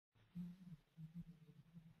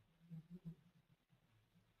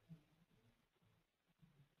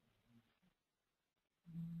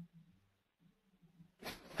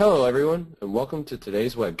Hello everyone, and welcome to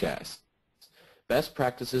today's webcast. Best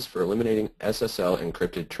practices for eliminating SSL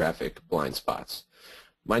encrypted traffic blind spots.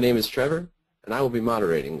 My name is Trevor, and I will be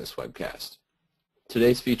moderating this webcast.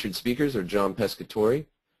 Today's featured speakers are John Pescatore,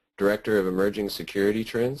 Director of Emerging Security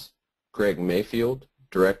Trends, Greg Mayfield,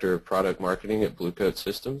 Director of Product Marketing at Bluecoat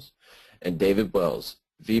Systems, and David Wells,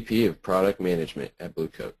 VP of Product Management at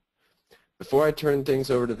Bluecoat. Before I turn things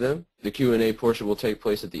over to them, the Q&A portion will take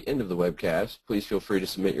place at the end of the webcast. Please feel free to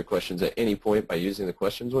submit your questions at any point by using the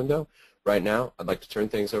questions window. Right now, I'd like to turn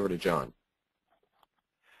things over to John.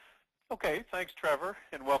 Okay, thanks Trevor,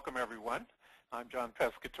 and welcome everyone. I'm John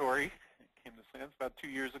Pescatore. Came to SANS about 2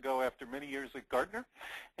 years ago after many years at Gartner.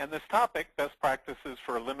 And this topic, best practices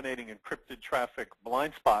for eliminating encrypted traffic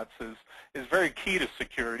blind spots, is very key to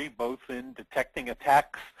security, both in detecting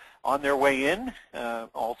attacks on their way in,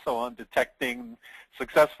 also on detecting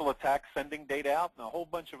successful attacks, sending data out, and a whole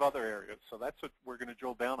bunch of other areas. So that's what we're going to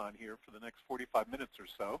drill down on here for the next 45 minutes or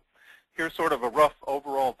so. Here's sort of a rough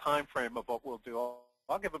overall time frame of what we'll do.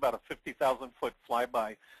 I'll give about a 50,000-foot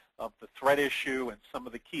flyby of the threat issue and some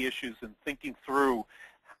of the key issues in thinking through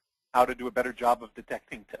how to do a better job of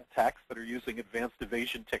detecting attacks that are using advanced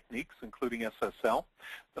evasion techniques, including SSL.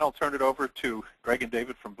 Then I'll turn it over to Greg and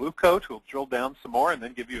David from Bluecoat, who will drill down some more and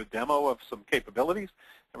then give you a demo of some capabilities.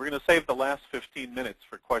 And we're going to save the last 15 minutes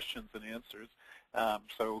for questions and answers.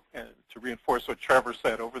 To reinforce what Trevor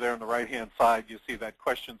said, over there on the right-hand side, you see that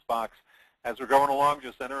questions box. As we're going along,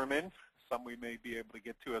 just enter them in. Some we may be able to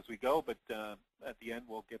get to as we go, but at the end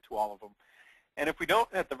we'll get to all of them. And if we don't,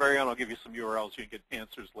 at the very end, I'll give you some URLs. You can get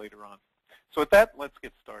answers later on. So with that, let's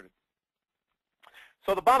get started.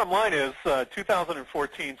 So the bottom line is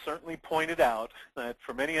 2014 certainly pointed out that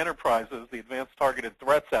for many enterprises, the advanced targeted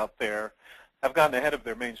threats out there have gotten ahead of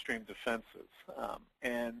their mainstream defenses.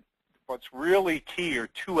 And what's really key are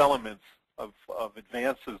two elements of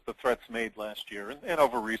advances the threats made last year and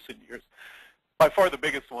over recent years. By far the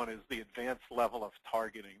biggest one is the advanced level of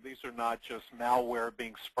targeting. These are not just malware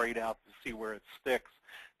being sprayed out to see where it sticks.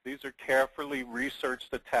 These are carefully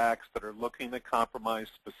researched attacks that are looking to compromise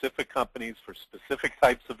specific companies for specific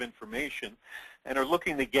types of information and are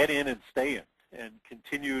looking to get in and stay in and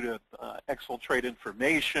continue to exfiltrate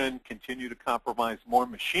information, continue to compromise more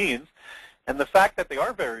machines. And the fact that they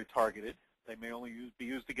are very targeted, they may only be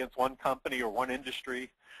used against one company or one industry.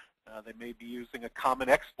 They may be using a common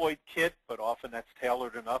exploit kit, but often that's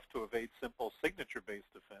tailored enough to evade simple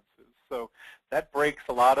signature-based defenses. So that breaks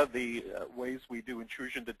a lot of the ways we do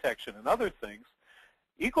intrusion detection and other things.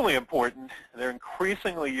 Equally important, they're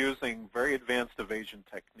increasingly using very advanced evasion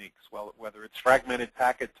techniques, well, whether it's fragmented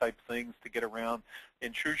packet type things to get around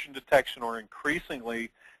intrusion detection or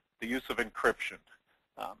increasingly the use of encryption.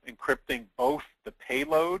 Encrypting both the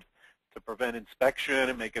payload to prevent inspection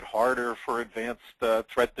and make it harder for advanced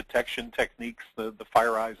threat detection techniques, the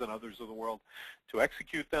FireEyes and others of the world, to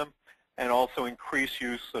execute them, and also increase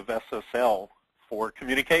use of SSL for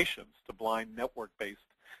communications to blind network-based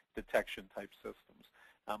detection type systems,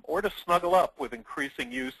 or to snuggle up with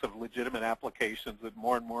increasing use of legitimate applications that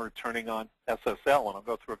more and more are turning on SSL, and I'll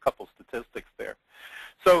go through a couple statistics there.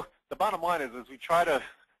 So the bottom line is, as we try to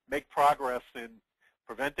make progress in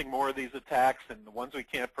preventing more of these attacks, and the ones we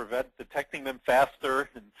can't prevent, detecting them faster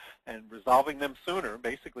and resolving them sooner,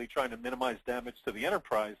 basically trying to minimize damage to the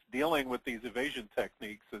enterprise, dealing with these evasion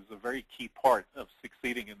techniques is a very key part of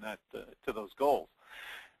succeeding in that to those goals.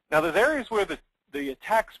 Now there's areas where the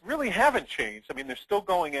attacks really haven't changed. I mean, they're still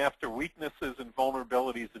going after weaknesses and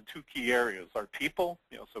vulnerabilities in two key areas. Our people,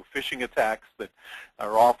 so phishing attacks that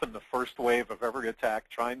are often the first wave of every attack,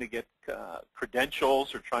 trying to get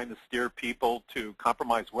credentials or trying to steer people to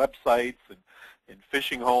compromise websites and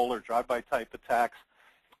phishing hole or drive-by type attacks.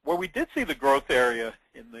 Where we did see the growth area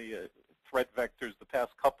in the threat vectors the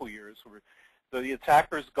past couple years were the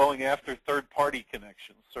attackers going after third-party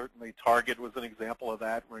connections. Certainly Target was an example of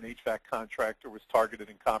that, where an HVAC contractor was targeted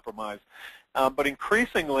and compromised. But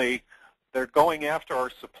increasingly, they're going after our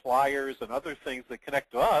suppliers and other things that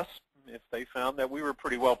connect to us. If they found that we were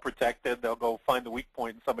pretty well protected, they'll go find the weak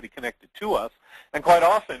point in somebody connected to us. And quite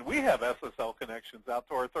often, we have SSL connections out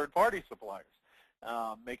to our third-party suppliers,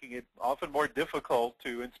 making it often more difficult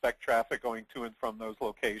to inspect traffic going to and from those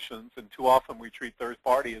locations. And too often we treat third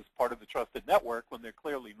party as part of the trusted network when they're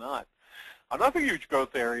clearly not. Another huge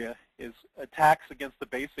growth area is attacks against the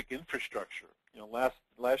basic infrastructure.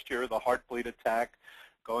 Last year, the Heartbleed attack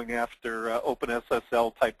going after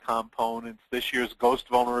OpenSSL type components. This year's Ghost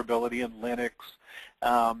vulnerability in Linux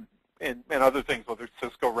and other things, whether it's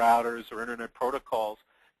Cisco routers or internet protocols.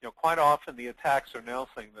 Quite often the attacks are now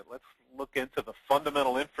saying that let's look into the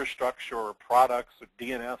fundamental infrastructure or products or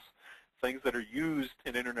DNS things that are used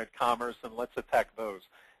in internet commerce, and let's attack those.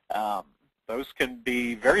 Those can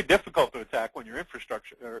be very difficult to attack when your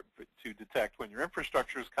infrastructure, or to detect when your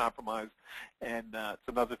infrastructure is compromised, and it's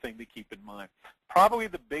another thing to keep in mind. Probably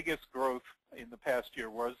the biggest growth in the past year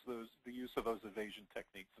was the use of those evasion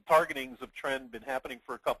techniques. The targetings of trend been happening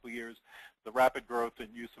for a couple of years. The rapid growth in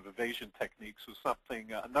use of evasion techniques was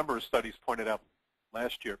something a number of studies pointed out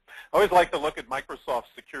last year. I always like to look at Microsoft's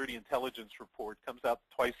Security Intelligence Report. It comes out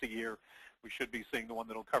twice a year. We should be seeing the one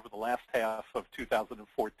that will cover the last half of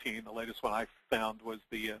 2014. The latest one I found was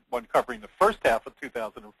the one covering the first half of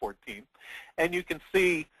 2014. And you can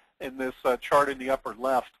see in this chart in the upper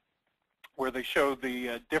left where they show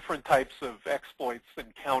the different types of exploits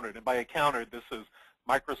encountered. And by encountered, this is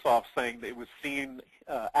Microsoft saying that it was seen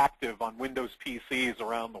active on Windows PCs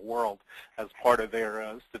around the world as part of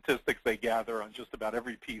their statistics they gather on just about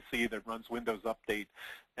every PC that runs Windows Update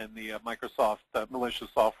and the Microsoft malicious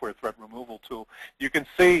software threat removal tool. You can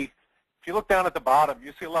see, if you look down at the bottom,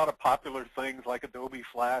 you see a lot of popular things like Adobe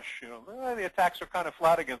Flash. You know, the attacks are kind of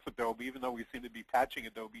flat against Adobe, even though we seem to be patching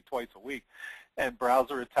Adobe twice a week. And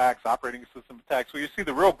browser attacks, operating system attacks. Well, you see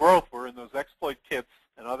the real growth were in those exploit kits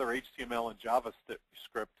and other HTML and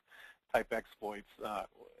JavaScript type exploits,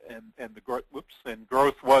 and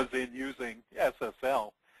growth was in using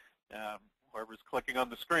SSL. Whoever's clicking on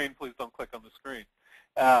the screen, please don't click on the screen.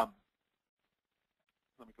 Let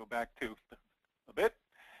me go back to a bit.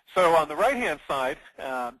 So on the right-hand side,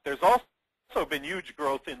 there's also been huge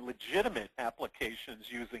growth in legitimate applications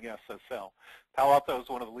using SSL. Palo Alto is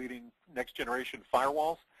one of the leading next-generation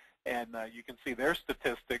firewalls. And you can see their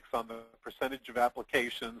statistics on the percentage of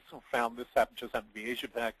applications who found this happened just happened to be Asia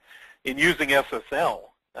Pac in using SSL.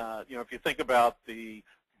 You know, if you think about the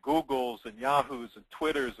Googles and Yahoos and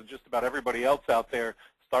Twitters and just about everybody else out there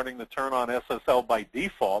starting to turn on SSL by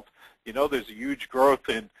default, you know there's a huge growth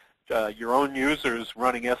in your own users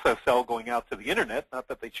running SSL going out to the internet. Not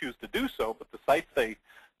that they choose to do so, but the sites they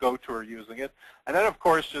go to are using it. And then, of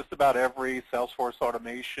course, just about every Salesforce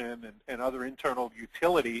automation and other internal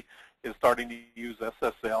utility is starting to use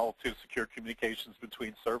SSL to secure communications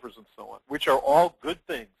between servers and so on, which are all good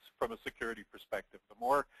things from a security perspective. The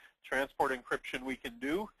more transport encryption we can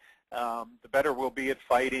do, the better we'll be at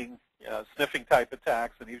fighting sniffing type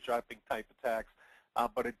attacks and eavesdropping type attacks.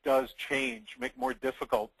 But it does make more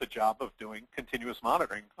difficult the job of doing continuous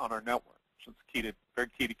monitoring on our network, which is very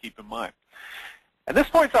key to keep in mind. And this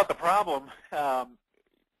points out the problem.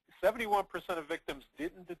 71% of victims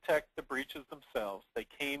didn't detect the breaches themselves. They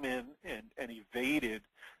came in and evaded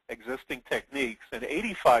existing techniques. And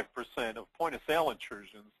 85% of point-of-sale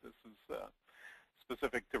intrusions, this is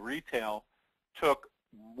specific to retail, took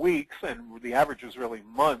weeks, and the average was really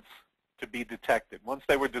months, to be detected. Once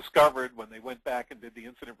they were discovered, when they went back and did the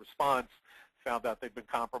incident response, found out they'd been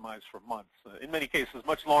compromised for months. In many cases,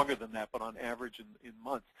 much longer than that, but on average in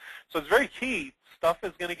months. So it's very key. Stuff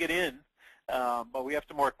is going to get in, but we have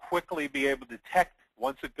to more quickly be able to detect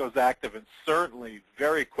once it goes active, and certainly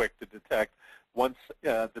very quick to detect once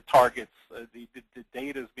the targets, the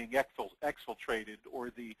data is being exfiltrated,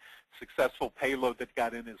 or the successful payload that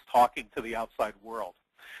got in is talking to the outside world.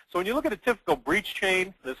 So when you look at a typical breach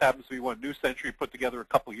chain, this happens to be one New Century put together a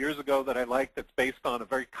couple years ago that I like, that's based on a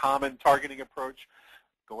very common targeting approach.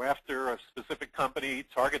 Go after a specific company,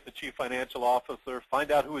 target the chief financial officer,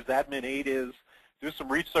 find out who his admin aide is, do some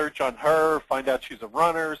research on her, find out she's a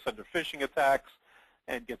runner, send her phishing attacks,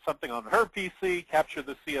 and get something on her PC, capture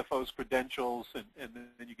the CFO's credentials, and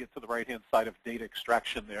then you get to the right-hand side of data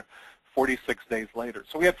extraction there 46 days later.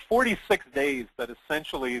 So we had 46 days that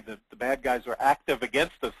essentially the bad guys are active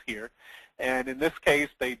against us here. And in this case,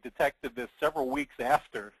 they detected this several weeks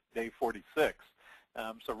after day 46.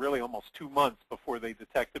 So really almost 2 months before they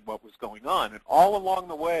detected what was going on. And all along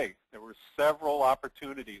the way, there were several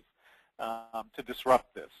opportunities to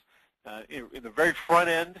disrupt this. In the very front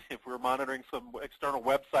end, if we were monitoring some external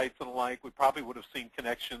websites and the like, we probably would have seen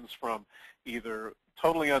connections from either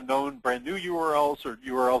totally unknown brand new URLs or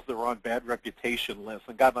URLs that were on bad reputation lists,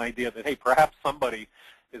 and got an idea that, hey, perhaps somebody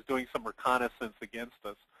is doing some reconnaissance against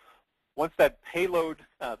us. Once that payload,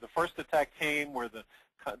 the first attack came where the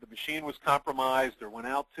machine was compromised or went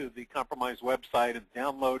out to the compromised website and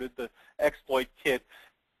downloaded the exploit kit,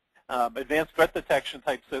 advanced threat detection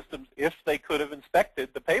type systems, if they could have inspected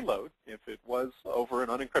the payload, if it was over an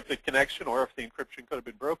unencrypted connection or if the encryption could have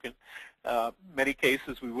been broken, many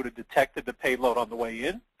cases we would have detected the payload on the way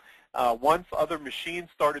in. Once other machines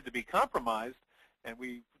started to be compromised and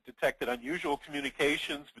we detected unusual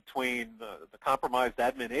communications between the compromised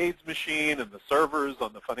admin aide's machine and the servers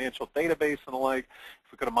on the financial database and the like,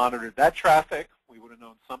 if we could have monitored that traffic, we would have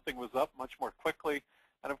known something was up much more quickly.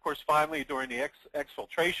 And of course, finally, during the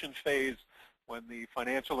exfiltration phase, when the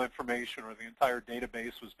financial information or the entire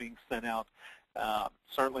database was being sent out,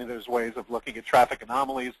 certainly there's ways of looking at traffic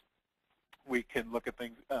anomalies. We can look at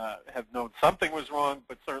things, have known something was wrong,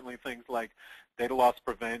 but certainly things like data loss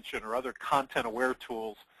prevention or other content-aware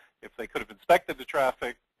tools, if they could have inspected the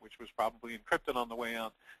traffic, which was probably encrypted on the way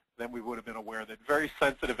out, then we would have been aware that very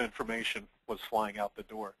sensitive information was flying out the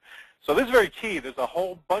door. So this is very key. There's a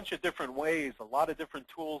whole bunch of different ways, a lot of different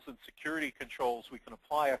tools and security controls we can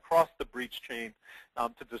apply across the breach chain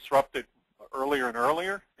to disrupt it earlier and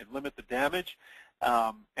earlier and limit the damage.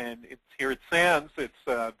 And it's here at SANS,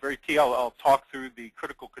 it's very key. I'll talk through the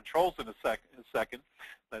critical controls in a second.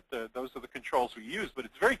 Those are the controls we use. But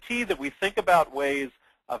it's very key that we think about ways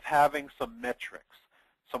of having some metrics,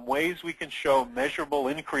 some ways we can show measurable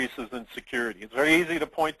increases in security. It's very easy to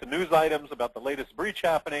point to news items about the latest breach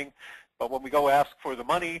happening, but when we go ask for the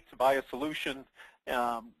money to buy a solution,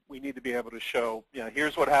 we need to be able to show,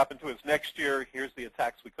 here's what happened to us next year, here's the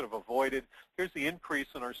attacks we could have avoided, here's the increase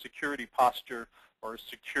in our security posture or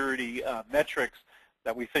security metrics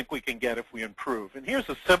that we think we can get if we improve. And here's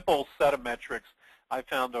a simple set of metrics I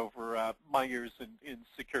found over my years in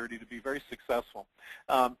security to be very successful.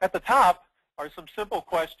 At the top are some simple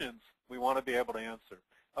questions we want to be able to answer.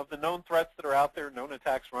 Of the known threats that are out there, known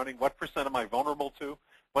attacks running, what % am I vulnerable to?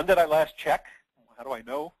 When did I last check? How do I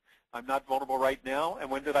know I'm not vulnerable right now? And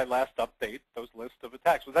when did I last update those lists of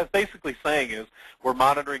attacks? What that's basically saying is we're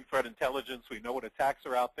monitoring threat intelligence, we know what attacks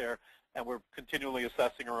are out there, and we're continually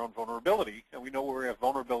assessing our own vulnerability, and we know where we have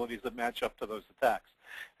vulnerabilities that match up to those attacks.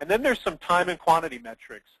 And then there's some time and quantity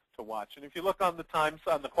metrics to watch. And if you look on the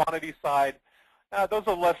quantity side, those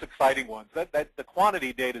are the less exciting ones. The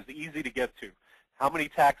quantity data is easy to get to. How many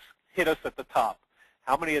attacks hit us at the top?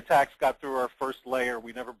 How many attacks got through our first layer?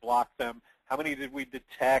 We never blocked them. How many did we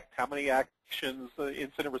detect? How many actions,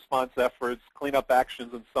 incident response efforts, cleanup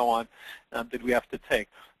actions, and so on did we have to take?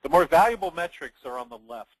 The more valuable metrics are on the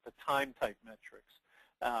left, the time type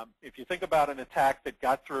metrics. If you think about an attack that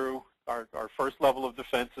got through our first level of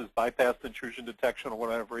defenses, bypassed intrusion detection or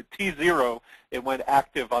whatever, at T0, it went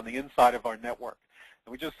active on the inside of our network.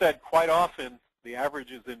 And we just said quite often the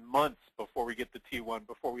average is in months before we get to T1,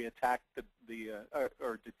 before we attack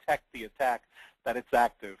or detect the attack that it's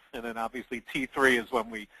active. And then obviously T3 is when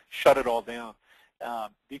we shut it all down.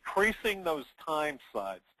 Decreasing those time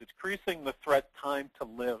slides, decreasing the threat time to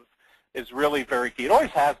live is really very key. It always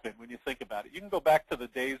has been when you think about it. You can go back to the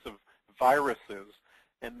days of viruses,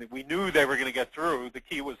 and we knew they were going to get through. The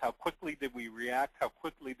key was how quickly did we react, how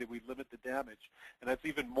quickly did we limit the damage. And that's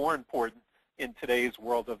even more important in today's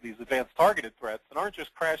world of these advanced targeted threats that aren't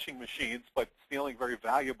just crashing machines, but stealing very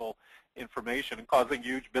valuable information and causing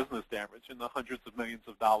huge business damage in the hundreds of millions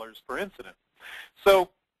of dollars per incident. So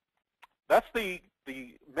that's the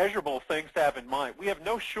measurable things to have in mind. We have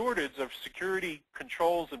no shortage of security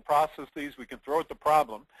controls and processes we can throw at the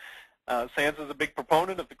problem. SANS is a big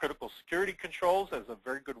proponent of the critical security controls as a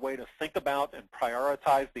very good way to think about and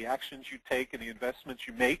prioritize the actions you take and the investments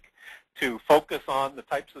you make to focus on the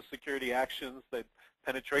types of security actions that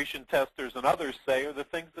penetration testers and others say are the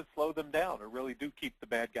things that slow them down or really do keep the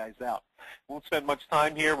bad guys out. We won't spend much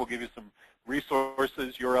time here. We'll give you some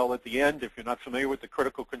resources, URL at the end, if you're not familiar with the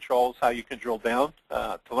critical controls, how you can drill down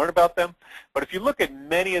to learn about them. But if you look at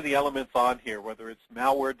many of the elements on here, whether it's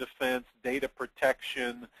malware defense, data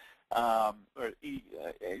protection,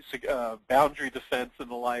 boundary defense and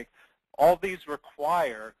the like, all these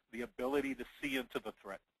require the ability to see into the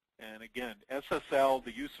threat. And again, SSL,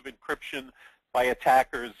 the use of encryption by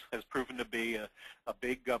attackers, has proven to be a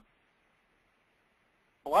big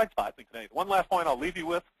blind spot today. One last point I'll leave you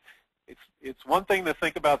with. It's one thing to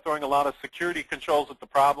think about throwing a lot of security controls at the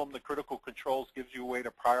problem. The critical controls gives you a way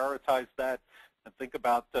to prioritize that and think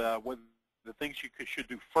about what the things you should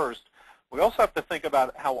do first. We also have to think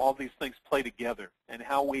about how all these things play together and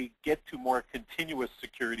how we get to more continuous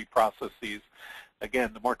security processes.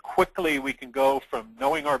 Again, the more quickly we can go from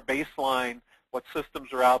knowing our baseline, what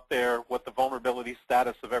systems are out there, what the vulnerability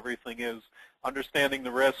status of everything is, understanding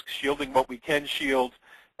the risks, shielding what we can shield,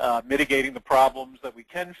 mitigating the problems that we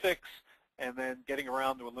can fix, and then getting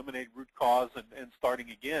around to eliminate root cause and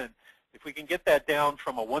starting again. If we can get that down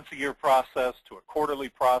from a once-a-year process to a quarterly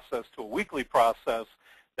process to a weekly process,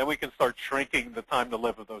 then we can start shrinking the time to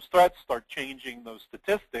live of those threats, start changing those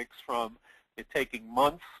statistics from it taking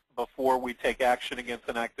months before we take action against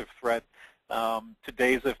an active threat to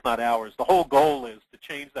days, if not hours. The whole goal is to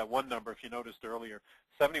change that one number. If you noticed earlier,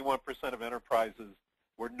 71% of enterprises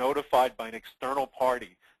were notified by an external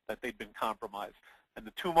party that they'd been compromised. And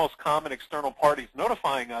the two most common external parties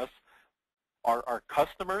notifying us are our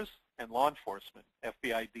customers and law enforcement,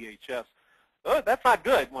 FBI, DHS. That's not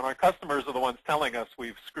good when our customers are the ones telling us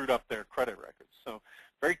we've screwed up their credit records. So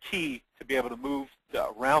very key to be able to move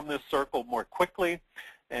around this circle more quickly,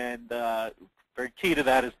 and very key to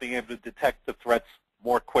that is being able to detect the threats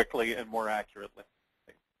more quickly and more accurately.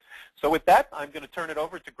 So with that, I'm going to turn it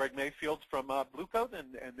over to Greg Mayfield from Blue Code,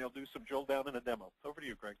 and they'll do some drill down in a demo. Over to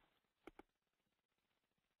you, Greg.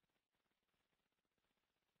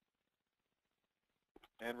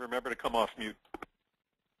 And remember to come off mute.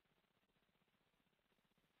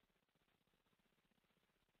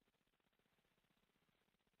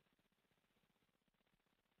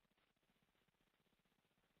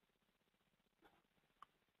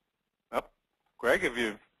 Oh, Greg, if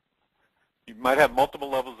you might have multiple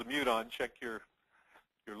levels of mute on. Check your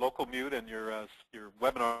local mute and your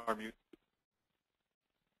webinar mute.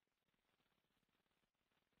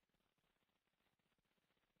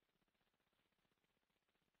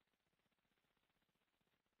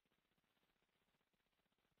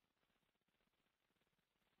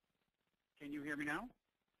 Can you hear me now?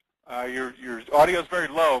 Your audio is very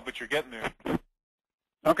low, but you're getting there.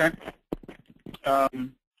 Okay.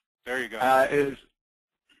 There you go. Let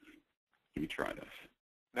me try this.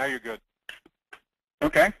 Now you're good.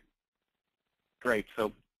 Okay. Great.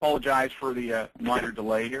 So apologize for the minor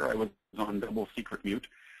delay here. I was on double secret mute.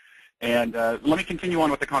 And let me continue on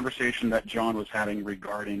with the conversation that John was having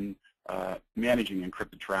regarding managing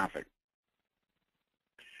encrypted traffic.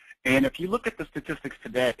 And if you look at the statistics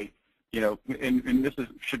today, you know, and this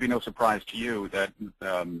should be no surprise to you that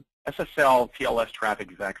SSL TLS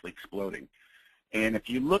traffic is actually exploding. And if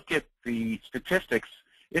you look at the statistics,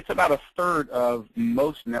 it's about a third of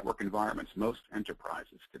most network environments, most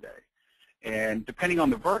enterprises today. And depending on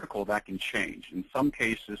the vertical, that can change. In some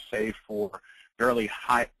cases, say for very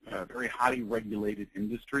highly regulated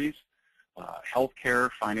industries, healthcare,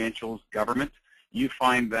 financials, government, you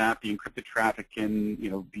find that the encrypted traffic can, you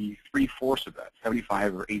know, be 3/4 of that,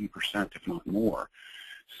 75 or 80%, if not more.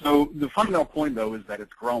 So the fundamental point, though, is that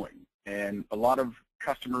it's growing, and a lot of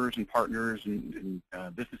customers and partners and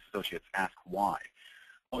business associates ask why.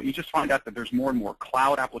 Well, you just find out that there's more and more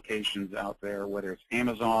cloud applications out there, whether it's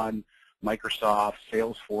Amazon, Microsoft,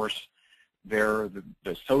 Salesforce. They're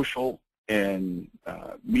the social and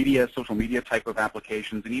social media type of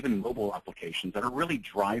applications, and even mobile applications that are really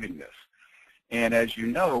driving this. And as you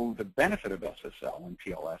know, the benefit of SSL and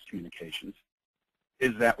TLS communications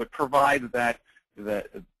is that it provides that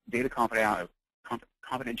data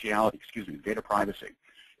confidentiality, data privacy.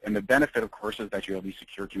 And the benefit, of course, is that you have these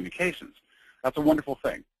secure communications. That's a wonderful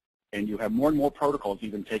thing. And you have more and more protocols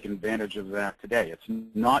even taking advantage of that today. It's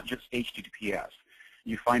not just HTTPS.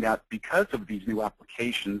 You find out because of these new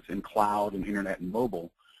applications in cloud and internet and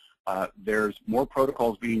mobile, there's more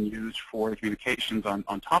protocols being used for the communications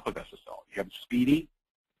on top of SSL. You have Speedy,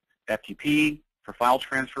 FTP for file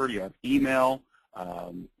transfer. You have email,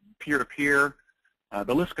 peer-to-peer.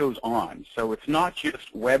 The list goes on. So it's not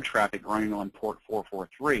just web traffic running on port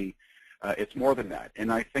 443. It's more than that.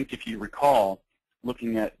 And I think if you recall,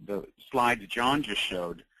 looking at the slides John just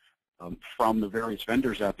showed from the various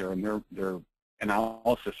vendors out there and their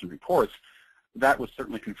analysis and reports, that was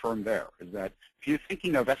certainly confirmed there, is that if you're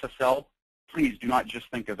thinking of SSL, please do not just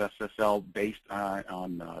think of SSL based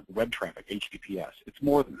on web traffic, HTTPS. It's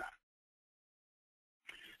more than that.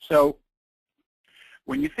 So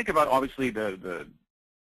when you think about, obviously, the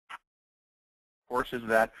courses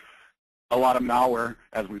that a lot of malware,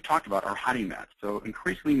 as we've talked about, are hiding that. So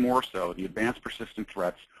increasingly more so, the advanced persistent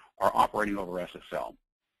threats are operating over SSL.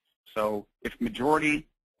 So if majority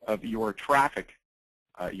of your traffic,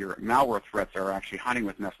 your malware threats are actually hiding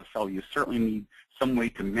within SSL, you certainly need some way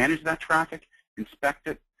to manage that traffic, inspect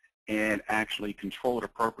it, and actually control it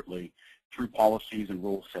appropriately through policies and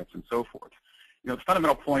rule sets and so forth. You know, the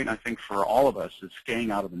fundamental point, I think, for all of us is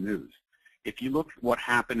staying out of the news. If you look at what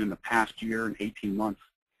happened in the past year and 18 months,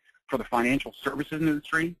 for the financial services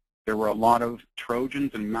industry, there were a lot of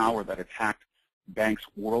Trojans and malware that attacked banks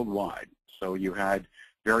worldwide. So you had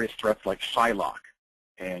various threats like Shylock,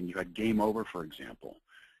 and you had Game Over, for example.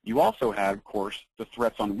 You also had, of course, the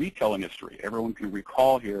threats on retail industry. Everyone can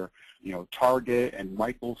recall here, you know, Target and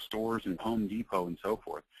Michael's stores and Home Depot and so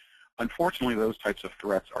forth. Unfortunately, those types of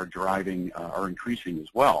threats are increasing as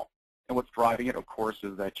well. And what's driving it, of course,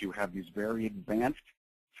 is that you have these very advanced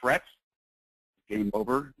threats, Game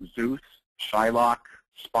Over, Zeus, Shylock,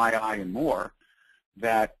 SpyEye, and more,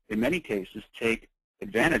 that in many cases take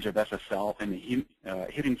advantage of SSL and the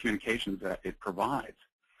hidden communications that it provides.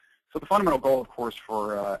 So the fundamental goal, of course,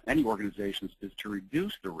 for any organizations is to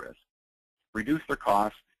reduce the risk, reduce their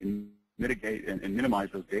costs, and mitigate and minimize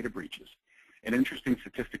those data breaches. And interesting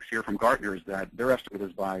statistics here from Gartner is that their estimate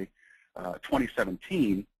is by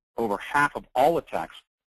 2017, over half of all attacks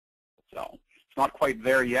will SSL. It's not quite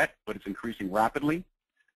there yet, but it's increasing rapidly.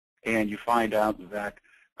 And you find out that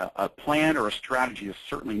a plan or a strategy is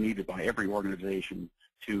certainly needed by every organization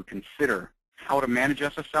to consider how to manage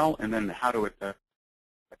SSL and then how to that's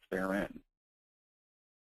therein.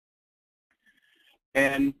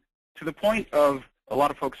 And to the point of a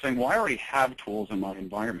lot of folks saying, well, I already have tools in my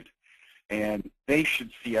environment, and they should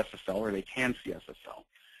see SSL or they can see SSL.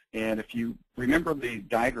 And if you remember the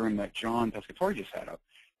diagram that John Pescatore just had up,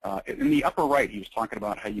 in the upper right, he was talking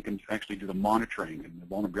about how you can actually do the monitoring and the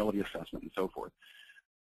vulnerability assessment and so forth.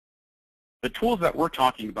 The tools that we're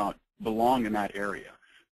talking about belong in that area.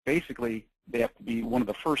 Basically, they have to be one of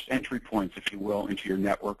the first entry points, if you will, into your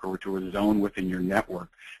network or to a zone within your network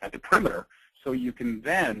at the perimeter, so you can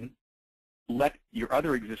then let your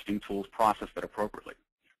other existing tools process that appropriately.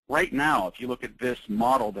 Right now, if you look at this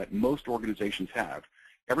model that most organizations have,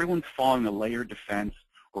 everyone's following a layered defense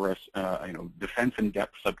or a defense in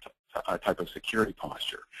depth type of security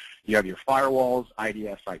posture. You have your firewalls,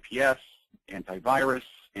 IDS, IPS, antivirus,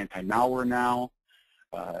 anti-malware now,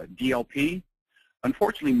 DLP.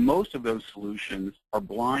 Unfortunately, most of those solutions are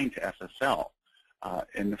blind to SSL,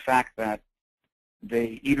 and the fact that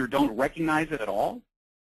they either don't recognize it at all,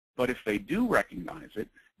 but if they do recognize it,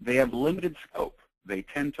 they have limited scope. They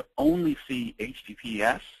tend to only see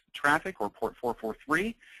HTTPS traffic or port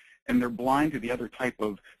 443, and they're blind to the other type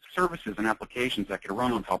of services and applications that can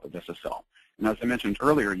run on top of SSL. And as I mentioned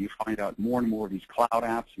earlier, you find out more and more of these cloud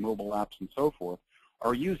apps, mobile apps, and so forth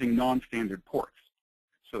are using non-standard ports.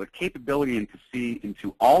 So the capability and to see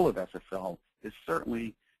into all of SSL is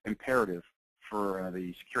certainly imperative for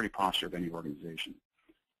the security posture of any organization.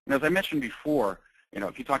 And as I mentioned before,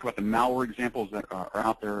 if you talk about the malware examples that are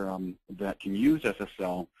out there that can use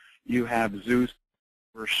SSL, you have Zeus,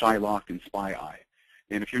 Shylock, and SpyEye.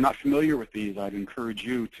 And if you're not familiar with these, I'd encourage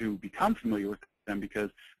you to become familiar with them, because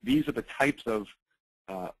these are the types of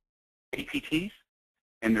APTs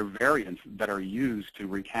and their variants that are used to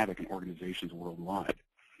wreak havoc in organizations worldwide.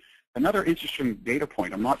 Another interesting data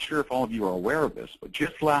point, I'm not sure if all of you are aware of this, but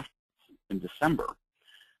just last in December,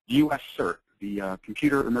 US CERT, the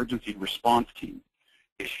Computer Emergency Response Team,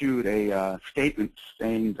 issued a statement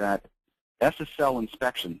saying that SSL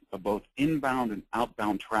inspection of both inbound and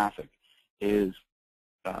outbound traffic is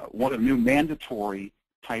one of the new mandatory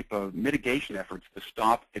type of mitigation efforts to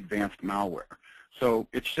stop advanced malware. So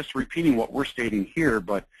it's just repeating what we're stating here,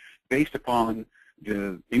 but based upon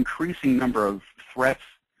the increasing number of threats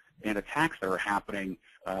and attacks that are happening,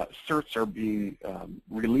 certs are being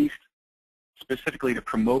released specifically to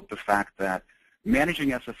promote the fact that managing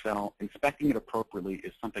SSL, inspecting it appropriately,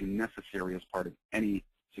 is something necessary as part of any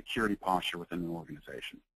security posture within an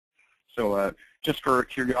organization. So just for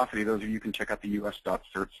curiosity, those of you can check out the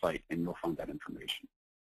us.cert site and you'll find that information.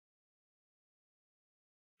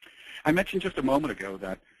 I mentioned just a moment ago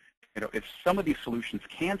that if some of these solutions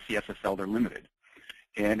can see SSL, they're limited.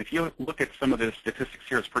 And if you look at some of the statistics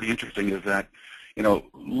here, it's pretty interesting, is that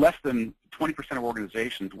less than 20% of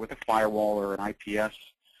organizations with a firewall or an IPS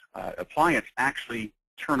appliance actually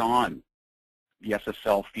turn on the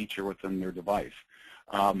SSL feature within their device.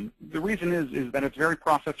 The reason is that it's very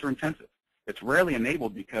processor intensive. It's rarely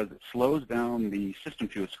enabled because it slows down the system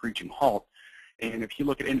to a screeching halt. And if you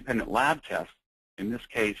look at independent lab tests, in this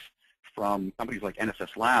case from companies like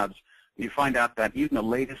NSS Labs, you find out that even the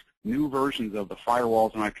latest new versions of the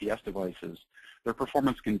firewalls and IPS devices, their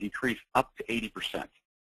performance can decrease up to 80%.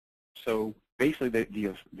 So basically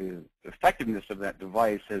the effectiveness of that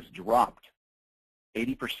device has dropped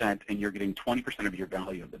 80%, and you're getting 20% of your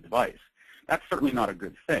value of the device. That's certainly not a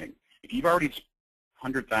good thing. If you've already spent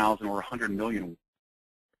 100,000 or 100 million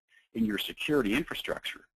in your security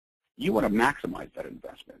infrastructure, you want to maximize that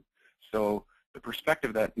investment. So the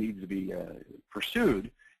perspective that needs to be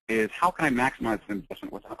pursued is, how can I maximize the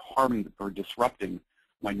investment without harming or disrupting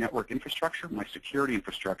my network infrastructure, my security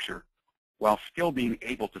infrastructure, while still being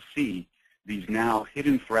able to see these now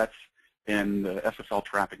hidden threats and SSL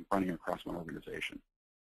traffic running across my organization.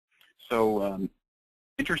 So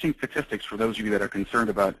interesting statistics for those of you that are concerned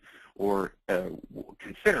about or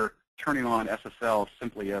consider turning on SSL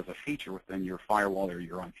simply as a feature within your firewall or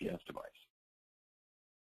your IPS device.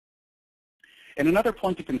 And another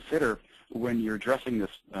point to consider when you're addressing this,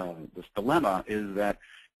 this dilemma is that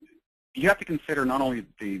you have to consider not only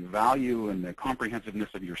the value and the comprehensiveness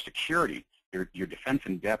of your security, your defense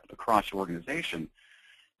in depth across your organization,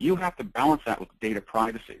 you have to balance that with data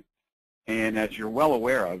privacy. And as you're well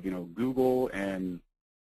aware of, Google and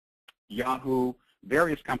Yahoo,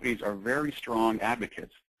 various companies are very strong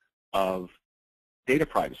advocates of data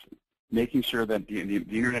privacy, making sure that the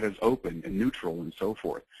internet is open and neutral and so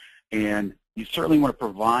forth. And you certainly want to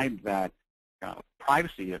provide that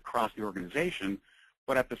privacy across the organization,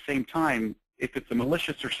 but at the same time, if it's a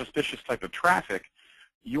malicious or suspicious type of traffic,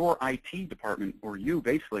 your IT department or you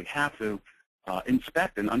basically have to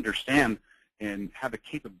inspect and understand and have the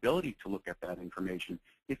capability to look at that information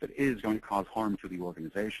if it is going to cause harm to the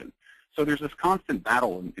organization. So there's this constant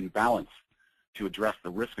battle and balance to address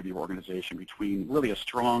the risk of your organization between really a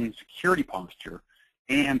strong security posture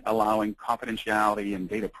and allowing confidentiality and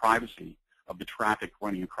data privacy of the traffic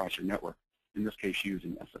running across your network, in this case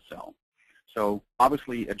using SSL. So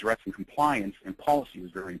obviously addressing compliance and policy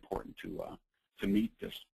is very important to meet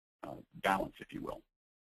this balance, if you will.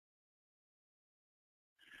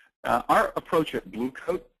 Our approach at Blue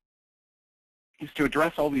Coat is to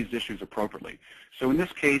address all these issues appropriately. So in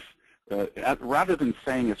this case, rather than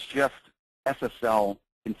saying it's just SSL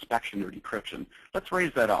inspection or decryption, let's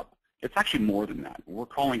raise that up. It's actually more than that. We're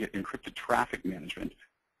calling it encrypted traffic management.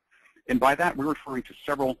 And by that, we're referring to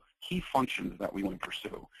several key functions that we want to pursue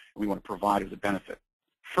and we want to provide as a benefit.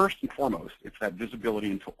 First and foremost, it's that visibility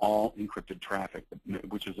into all encrypted traffic,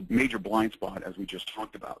 which is a major blind spot, as we just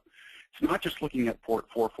talked about. It's not just looking at port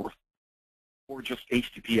 444 or just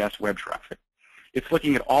HTTPS web traffic. It's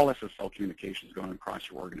looking at all SSL communications going across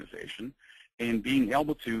your organization and being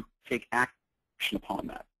able to take action upon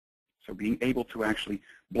that. So being able to actually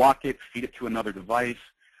block it, feed it to another device,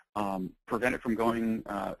 prevent it from going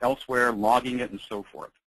elsewhere, logging it, and so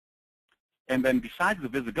forth. And then besides the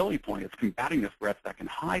visibility point, it's combating the threats that can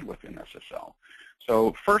hide within SSL.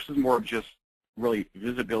 So first is more of just really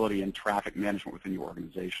visibility and traffic management within your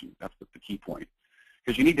organization. That's the key point,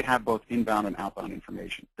 because you need to have both inbound and outbound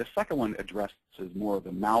information. The second one addresses more of the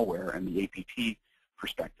malware and the APT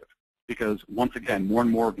perspective, because once again, more and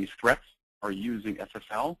more of these threats are using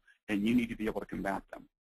SSL, and you need to be able to combat them.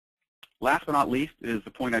 Last but not least is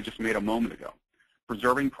the point I just made a moment ago,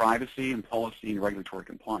 preserving privacy and policy and regulatory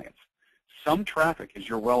compliance. Some traffic, as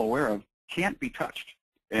you're well aware of, can't be touched.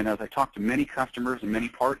 And as I talk to many customers and many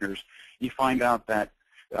partners, you find out that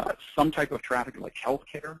some type of traffic like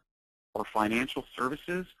healthcare or financial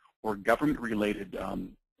services or government-related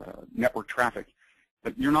network traffic,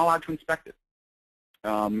 but you're not allowed to inspect it.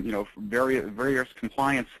 You know, various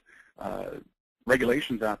compliance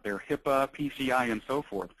regulations out there, HIPAA, PCI, and so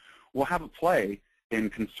forth, will have a play in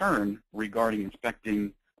concern regarding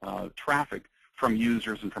inspecting traffic from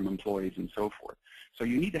users and from employees and so forth. So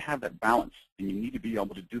you need to have that balance, and you need to be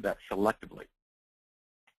able to do that selectively.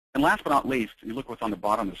 And last but not least, you look what's on the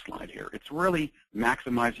bottom of the slide here. It's really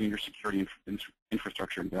maximizing your security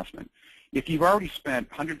infrastructure investment. If you've already spent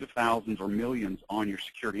hundreds of thousands or millions on your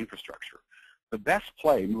security infrastructure, the best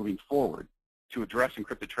play moving forward to address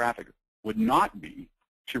encrypted traffic would not be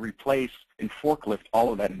to replace and forklift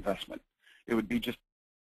all of that investment. It would be just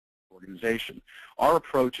organization. Our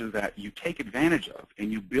approach is that you take advantage of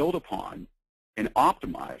and you build upon and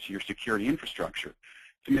optimize your security infrastructure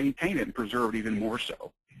to maintain it and preserve it even more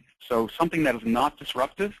so. So something that is not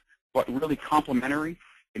disruptive, but really complementary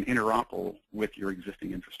and interoperable with your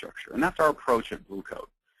existing infrastructure. And that's our approach at Blue Coat.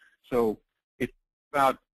 So it's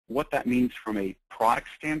about what that means from a product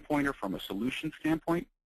standpoint or from a solution standpoint.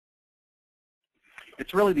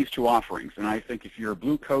 It's really these two offerings. And I think if you're a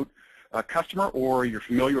Blue Coat customer or you're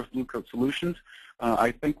familiar with Blue Coat solutions,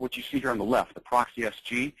 I think what you see here on the left, the Proxy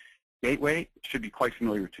SG gateway, should be quite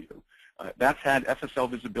familiar to you. That's had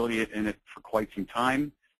SSL visibility in it for quite some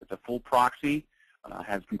time. It's a full proxy,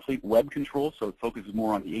 has complete web control, so it focuses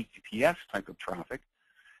more on the HTTPS type of traffic,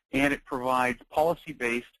 and it provides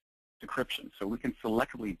policy-based decryption, so we can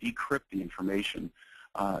selectively decrypt the information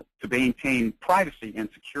to maintain privacy and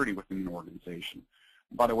security within an organization.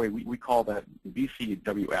 By the way, we call that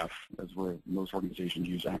BCWF, as where most organizations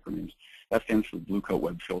use acronyms. That stands for Blue Coat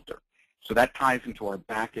Web Filter. So that ties into our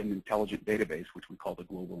back-end intelligent database, which we call the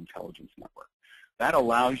Global Intelligence Network. That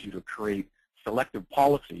allows you to create selective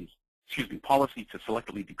policy to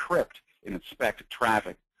selectively decrypt and inspect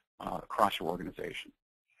traffic across your organization.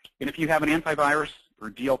 And if you have an antivirus or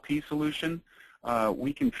DLP solution,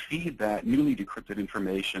 we can feed that newly decrypted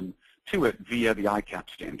information to it via the ICAP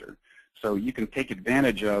standard. So you can take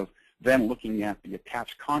advantage of then looking at the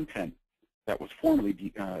attached content that was formerly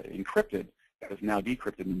encrypted that is now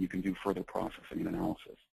decrypted, and you can do further processing and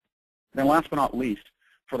analysis. Then last but not least,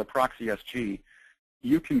 for the Proxy SG,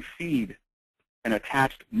 you can feed an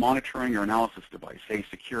attached monitoring or analysis device, say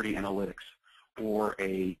security analytics or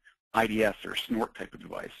a IDS or snort type of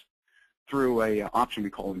device, through a option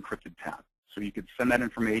we call Encrypted tab. So you could send that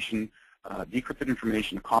information, decrypted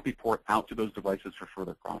information, a copy port out to those devices for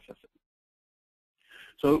further processing.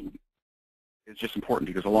 So is just important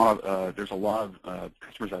because there's a lot of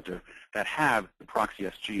customers out there that have the proxy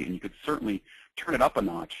SG, and you could certainly turn it up a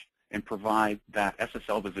notch and provide that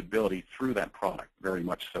SSL visibility through that product, very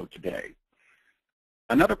much so today.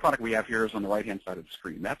 Another product we have here is on the right-hand side of the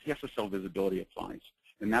screen. That's the SSL visibility appliance,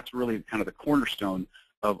 and that's really kind of the cornerstone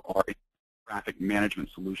of our traffic management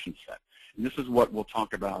solution set. And this is what we'll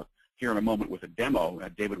talk about here in a moment with a demo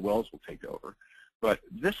that David Wells will take over. But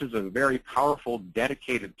this is a very powerful,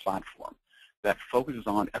 dedicated platform that focuses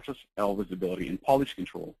on SSL visibility and policy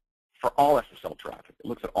control for all SSL traffic. It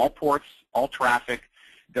looks at all ports, all traffic.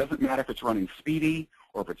 It doesn't matter if it's running SPDY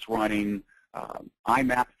or if it's running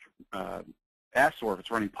IMAP S or if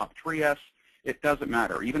it's running POP3S. It doesn't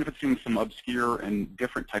matter. Even if it's doing some obscure and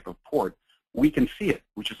different type of port, we can see it,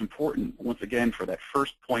 which is important, once again, for that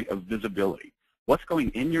first point of visibility. What's going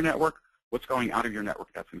in your network? What's going out of your network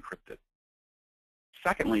that's encrypted?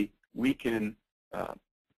 Secondly, we can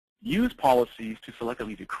use policies to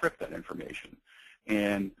selectively decrypt that information.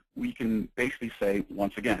 And we can basically say,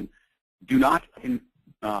 once again, do not do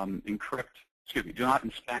not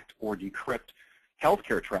inspect or decrypt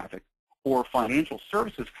healthcare traffic or financial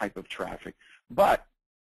services type of traffic. But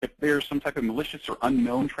if there's some type of malicious or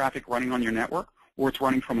unknown traffic running on your network, or it's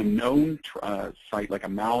running from a known site like a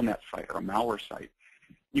malnet site or a malware site,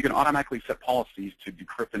 you can automatically set policies to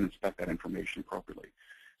decrypt and inspect that information appropriately.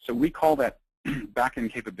 So we call that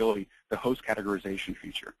back-end capability the host categorization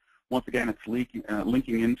feature. Once again, it's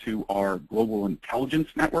linking into our global intelligence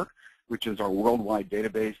network, which is our worldwide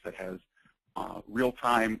database that has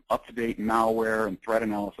real-time, up-to-date malware and threat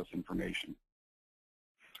analysis information.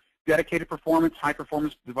 Dedicated performance,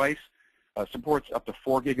 high-performance device supports up to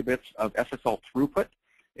 4 gigabits of SSL throughput.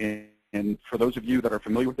 And for those of you that are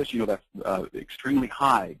familiar with this, you know that's extremely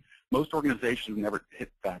high. Most organizations never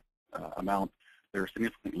hit that amount. They're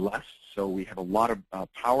significantly less, so we have a lot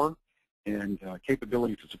of power and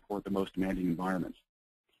capability to support the most demanding environments.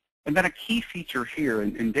 And then a key feature here,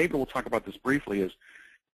 and David will talk about this briefly, is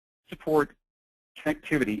support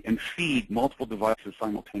connectivity and feed multiple devices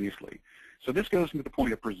simultaneously. So this goes into the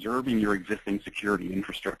point of preserving your existing security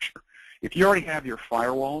infrastructure. If you already have your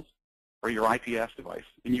firewalls or your IPS device,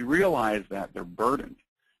 and you realize that they're burdened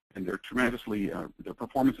and they're tremendously, their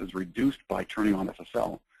performance is reduced by turning on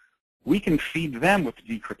SSL, we can feed them with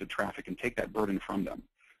decrypted traffic and take that burden from them.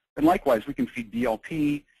 And likewise, we can feed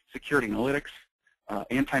DLP, security analytics,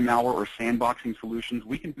 anti-malware or sandboxing solutions.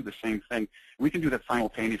 We can do the same thing. We can do that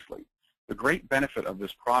simultaneously. The great benefit of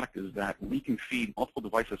this product is that we can feed multiple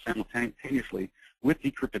devices simultaneously with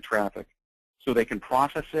decrypted traffic so they can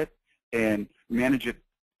process it and manage it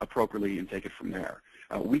appropriately and take it from there.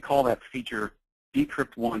 We call that feature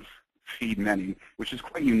decrypt once, feed many, which is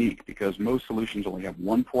quite unique because most solutions only have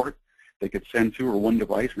one port they could send to or one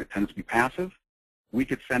device, and it tends to be passive. We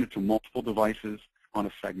could send it to multiple devices on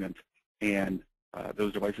a segment, and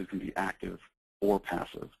those devices can be active or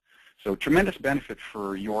passive. So tremendous benefit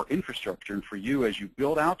for your infrastructure and for you as you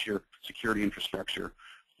build out your security infrastructure,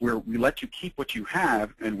 where we let you keep what you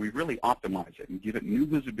have and we really optimize it and give it new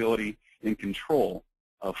visibility and control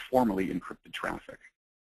of formerly encrypted traffic.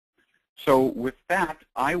 So with that,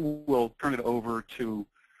 I will turn it over to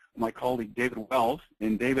my colleague David Wells.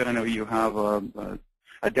 And David, I know you have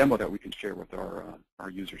a demo that we can share with our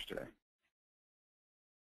users today.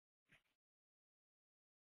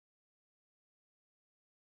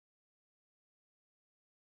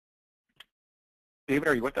 David,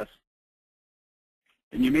 are you with us?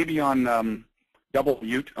 And you may be on double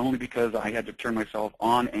mute, only because I had to turn myself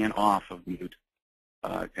on and off of mute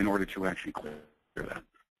in order to actually clear that.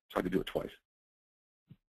 So I had to do it twice.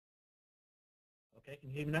 Okay, can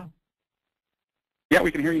you hear me now? Yeah,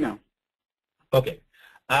 we can hear you now. Okay.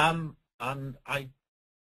 And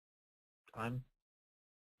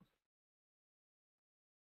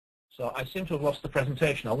so I seem to have lost the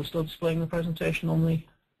presentation. Are we still displaying the presentation on the?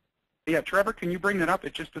 Yeah, Trevor, can you bring that up?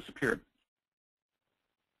 It just disappeared.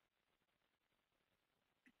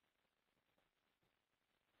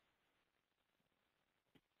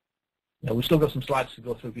 Yeah, we've still got some slides to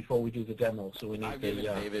go through before we do the demo, so we need I've given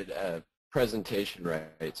David presentation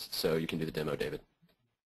rights, so you can do the demo, David.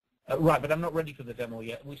 Right, but I'm not ready for the demo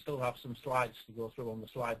yet. We still have some slides to go through on the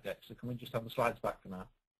slide deck, so can we just have the slides back for now?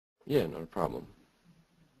 Yeah, not a problem.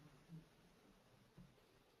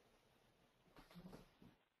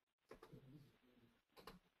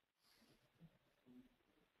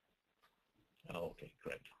 Oh, okay,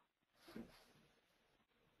 great.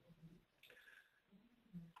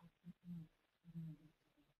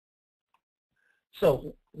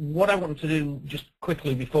 So what I want to do just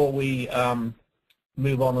quickly before we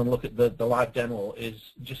move on and look at the live demo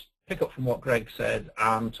is just pick up from what Greg said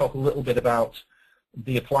and talk a little bit about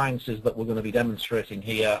the appliances that we're going to be demonstrating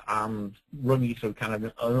here and run you through kind of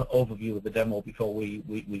an overview of the demo before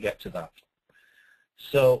we get to that.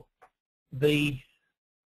 So the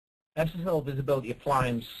SSL Visibility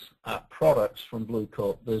Appliance products from Blue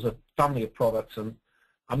Coat, there's a family of products, and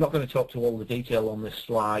I'm not going to talk to all the detail on this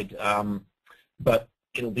slide, but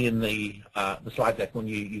it'll be in the slide deck when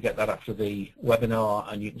you get that after the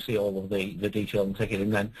webinar, and you can see all of the detail and take it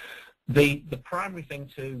in then. The primary thing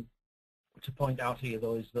to point out here,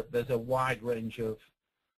 though, is that there's a wide range of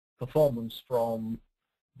performance from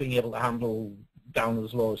being able to handle down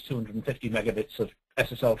as low as 250 megabits of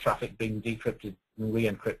SSL traffic being decrypted and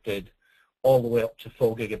re-encrypted, all the way up to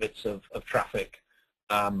 4 gigabits of traffic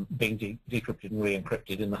being decrypted and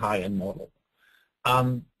re-encrypted in the high-end model.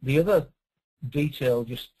 The other detail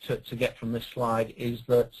just to get from this slide is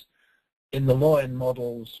that in the low-end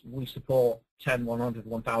models we support 10, 100,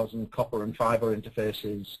 1000 copper and fiber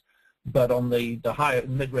interfaces, but on the higher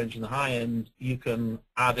mid-range and the high-end you can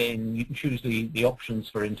add in, you can choose the options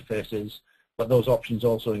for interfaces, but those options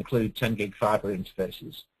also include 10 gig fiber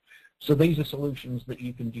interfaces. So these are solutions that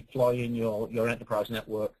you can deploy in your enterprise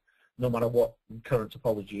network no matter what current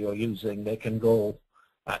topology you're using. They can go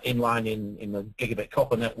inline in the gigabit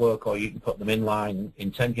copper network, or you can put them inline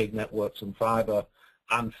in 10 gig networks and fiber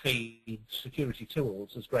and feed security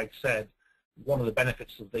tools. As Greg said, one of the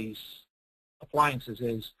benefits of these appliances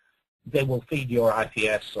is they will feed your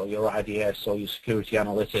IPS or your IDS or your security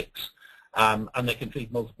analytics, and they can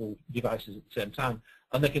feed multiple devices at the same time,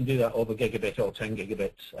 and they can do that over gigabit or 10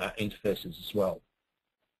 gigabit interfaces as well.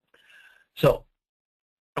 So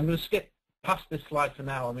I'm going to skip past this slide for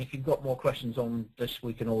now. I mean, if you've got more questions on this,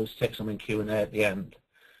 we can always take some in Q&A at the end.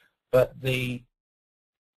 But the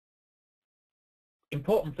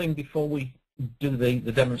important thing before we do the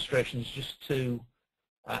demonstration is just to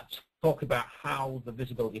talk about how the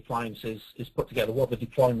visibility appliance is put together, what the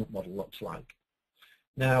deployment model looks like.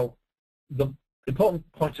 Now, the important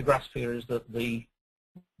point to grasp here is that the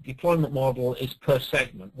deployment model is per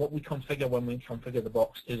segment. What we configure when we configure the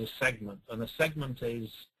box is a segment, and a segment is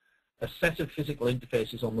a set of physical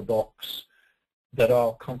interfaces on the box that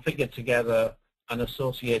are configured together and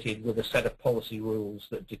associated with a set of policy rules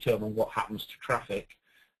that determine what happens to traffic,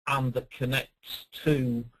 and that connects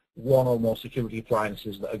to one or more security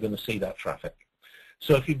appliances that are going to see that traffic.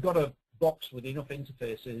 So if you've got a box with enough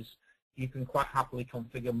interfaces, you can quite happily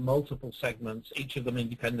configure multiple segments, each of them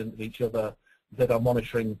independent of each other, that are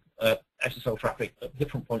monitoring SSL traffic at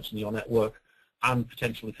different points in your network and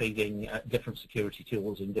potentially feeding different security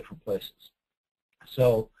tools in different places.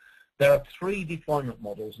 So there are 3 deployment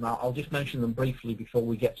models. Now, I'll just mention them briefly before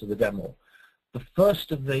we get to the demo. The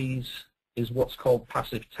first of these is what's called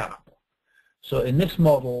passive tap. So in this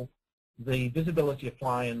model, the visibility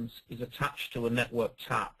appliance is attached to a network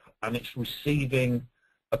tap, and it's receiving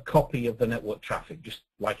a copy of the network traffic, just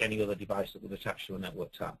like any other device that would attach to a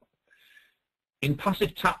network tap. In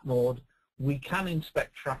passive tap mode, we can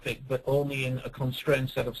inspect traffic, but only in a constrained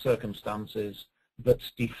set of circumstances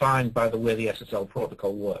that's defined by the way the SSL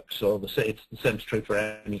protocol works. So the same is true for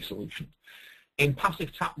any solution. In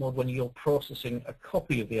passive tap mode, when you're processing a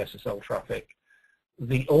copy of the SSL traffic,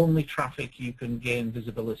 the only traffic you can gain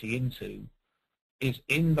visibility into is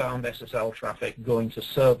inbound SSL traffic going to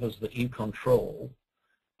servers that you control,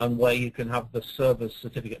 and where you can have the server's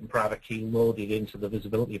certificate and private key loaded into the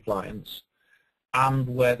visibility appliance, and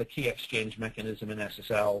where the key exchange mechanism in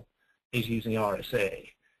SSL is using RSA.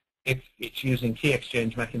 If it's using key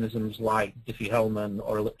exchange mechanisms like Diffie-Hellman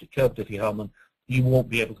or elliptic curve Diffie-Hellman, you won't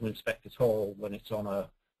be able to inspect at all when it's on a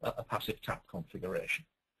passive tap configuration.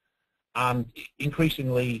 And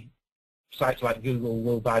increasingly, sites like Google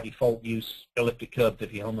will by default use elliptic curve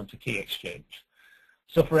Diffie-Hellman to key exchange.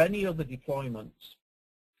 So for any other deployments,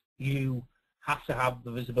 you have to have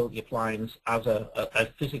the visibility appliance as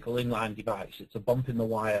a physical inline device. It's a bump in the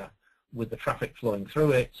wire with the traffic flowing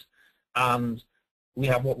through it, and we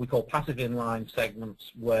have what we call passive inline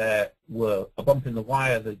segments, where we're a bump in the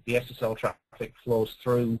wire, the SSL traffic flows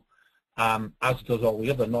through, as does all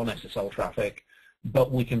the other non-SSL traffic,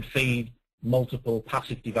 but we can feed multiple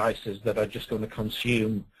passive devices that are just going to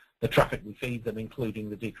consume the traffic we feed them, including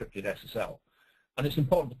the decrypted SSL. And it's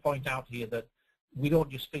important to point out here that we don't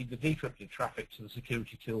just feed the decrypted traffic to the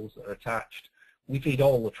security tools that are attached, we feed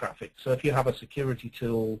all the traffic. So if you have a security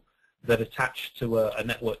tool that attached to a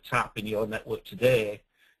network tap in your network today,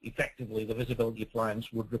 effectively the visibility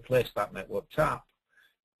appliance would replace that network tap.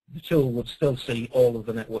 The tool would still see all of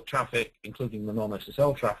the network traffic, including the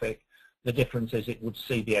non-SSL traffic. The difference is it would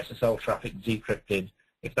see the SSL traffic decrypted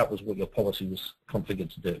if that was what your policy was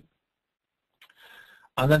configured to do.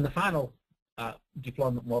 And then the final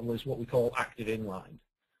deployment model is what we call active inline.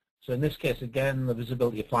 So in this case, again, the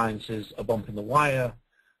visibility appliance is a bump in the wire,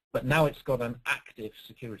 but now it's got an active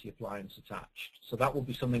security appliance attached. So that will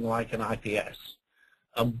be something like an IPS.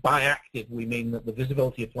 And by active, we mean that the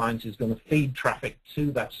visibility appliance is going to feed traffic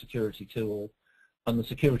to that security tool, and the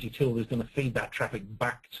security tool is going to feed that traffic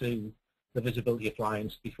back to the visibility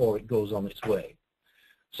appliance before it goes on its way.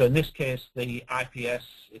 So in this case, the IPS,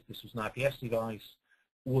 if this was an IPS device,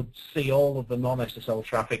 would see all of the non-SSL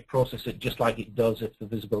traffic, process it just like it does if the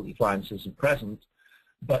visibility appliance isn't present.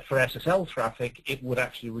 But for SSL traffic, it would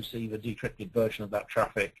actually receive a decrypted version of that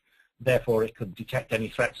traffic. Therefore, it could detect any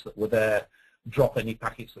threats that were there, drop any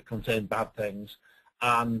packets that contain bad things.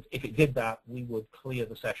 And if it did that, we would clear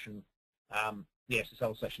the session, the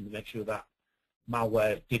SSL session, to make sure that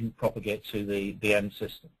malware didn't propagate to the end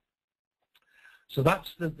system. So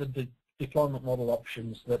that's the deployment model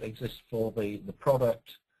options that exist for the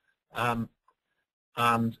product.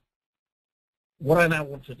 And what I now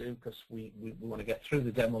want to do, because we want to get through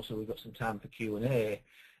the demo so we've got some time for Q&A,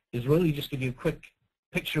 is really just give you a quick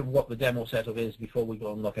picture of what the demo setup is before we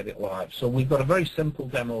go and look at it live. So we've got a very simple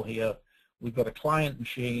demo here. We've got a client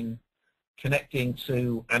machine connecting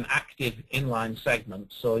to an active inline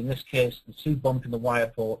segment. So in this case, the two bump in the wire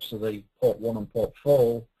ports are the port 1 and port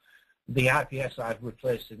 4. The IPS I've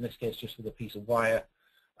replaced in this case just with a piece of wire.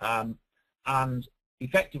 And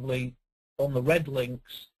effectively, on the red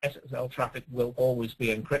links, SSL traffic will always be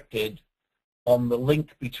encrypted. On the link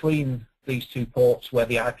between these two ports where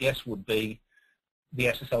the IPS would be, the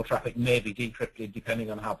SSL traffic may be decrypted depending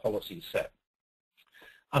on how policy is set.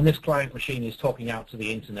 And this client machine is talking out to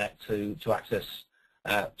the internet to access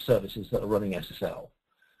services that are running SSL.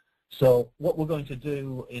 So what we're going to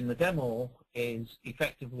do in the demo is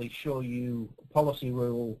effectively show you a policy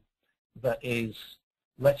rule that is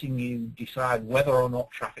letting you decide whether or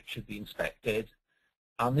not traffic should be inspected.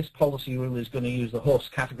 And this policy rule is going to use the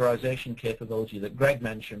host categorization capability that Greg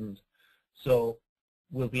mentioned. So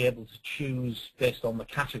we'll be able to choose, based on the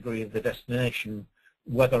category of the destination,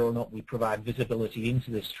 whether or not we provide visibility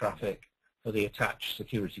into this traffic for the attached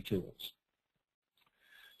security tools.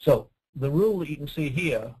 So the rule that you can see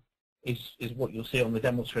here is what you'll see on the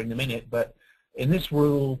demo screen in a minute, but in this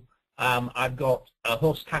rule, I've got a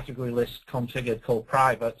host category list configured called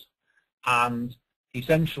private, and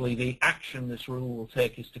essentially the action this rule will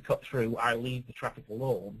take is to cut through I leave the traffic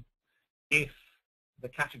alone if the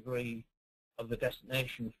category of the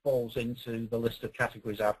destination falls into the list of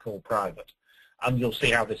categories I've called private. And you'll see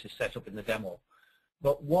how this is set up in the demo.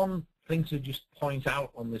 But one thing to just point out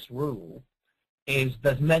on this rule is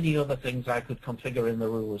there's many other things I could configure in the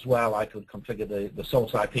rule as well. I could configure the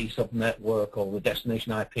source IP subnetwork or the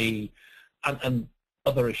destination IP and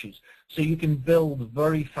other issues. So you can build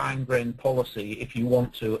very fine-grained policy if you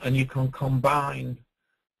want to, and you can combine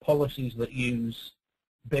policies that use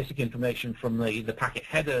basic information from the packet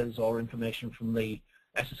headers or information from the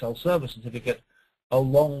SSL server certificate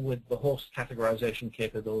along with the host categorization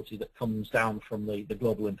capability that comes down from the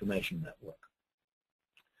global information network.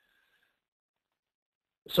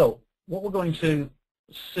 So what we're going to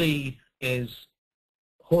see is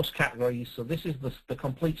host categories. So this is the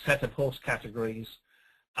complete set of host categories.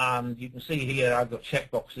 And you can see here I've got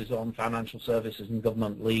checkboxes on financial services and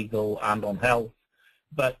government, legal, and on health.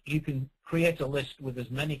 But you can create a list with as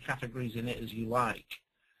many categories in it as you like.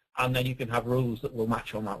 And then you can have rules that will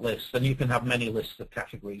match on that list. And you can have many lists of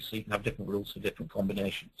categories, so you can have different rules for different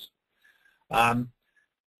combinations.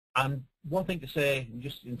 And one thing to say,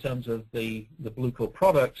 just in terms of the Blue Coat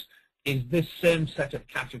products, is this same set of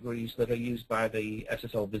categories that are used by the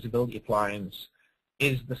SSL visibility appliance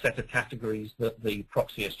is the set of categories that the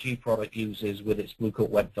ProxySG product uses with its Blue Coat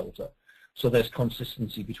web filter. So there's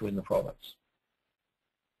consistency between the products.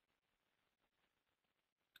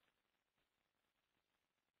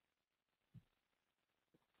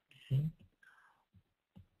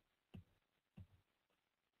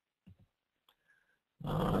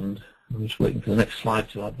 And I'm just waiting for the next slide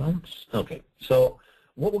to advance. Okay, so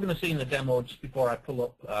what we're going to see in the demo, just before I pull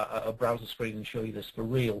up a browser screen and show you this for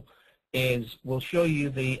real, is we'll show you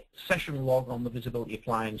the session log on the visibility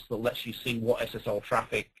appliance that lets you see what SSL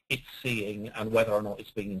traffic it's seeing and whether or not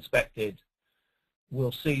it's being inspected.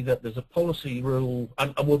 We'll see that there's a policy rule,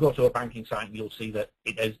 and we'll go to a banking site and you'll see that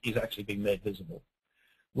it is actually being made visible.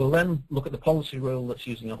 We'll then look at the policy rule that's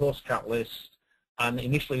using a host cat list, and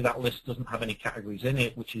initially that list doesn't have any categories in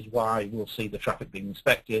it, which is why we'll see the traffic being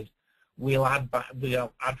inspected. We'll add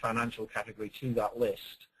financial category to that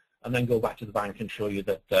list, and then go back to the bank and show you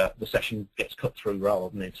that the session gets cut through rather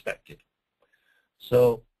than inspected.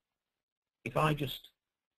 So if I just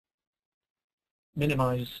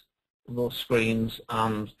minimize those screens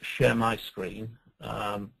and share my screen.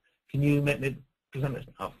 Can you make me present it?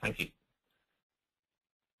 Oh, thank you.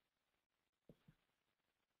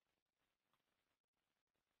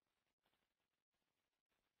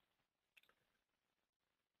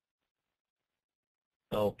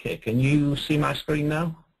 Okay, can you see my screen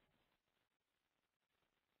now?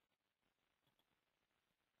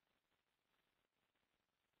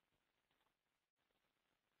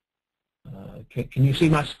 Can you see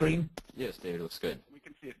my screen? Yes, David, looks good. We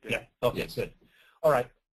can see it, Dave. Yeah, okay, Yes. good. All right,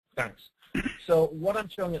 thanks. So what I'm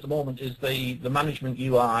showing at the moment is the management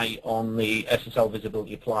UI on the SSL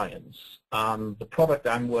Visibility Appliance. The product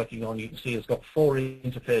I'm working on, you can see, has got 4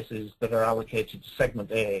 interfaces that are allocated to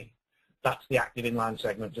segment A. That's the active inline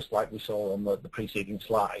segment, just like we saw on the preceding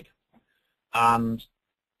slide. And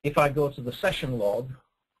if I go to the session log,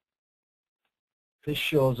 this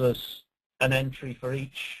shows us an entry for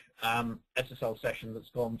each SSL session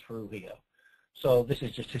that's gone through here. So this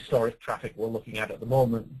is just historic traffic we're looking at the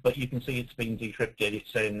moment, but you can see it's been decrypted.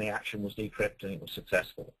 It's saying the action was decrypted and it was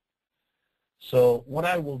successful. So what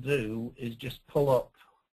I will do is just pull up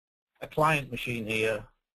a client machine here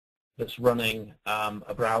that's running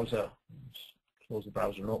a browser. Let's close the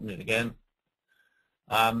browser and open it again.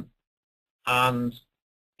 And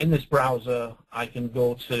in this browser, I can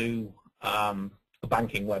go to a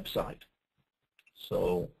banking website.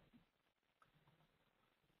 So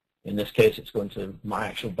in this case, it's going to my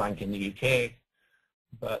actual bank in the UK,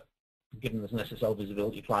 but given there's an SSL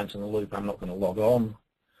visibility appliance in the loop, I'm not going to log on.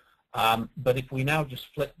 But if we now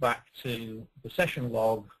just flip back to the session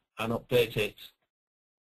log and update it,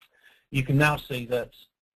 you can now see that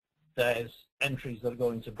there's entries that are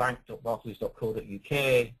going to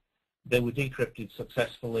bank.barclays.co.uk. They were decrypted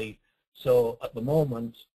successfully. So at the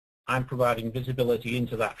moment, I'm providing visibility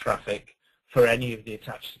into that traffic for any of the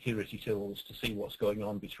attached security tools to see what's going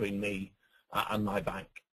on between me and my bank.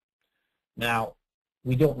 Now,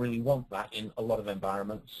 we don't really want that in a lot of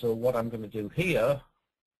environments, so what I'm going to do here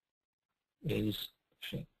is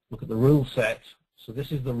look at the rule set. So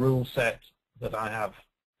this is the rule set that I have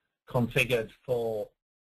configured for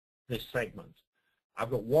this segment.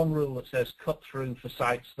 I've got one rule that says cut through for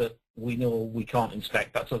sites that we know we can't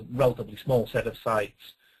inspect. That's a relatively small set of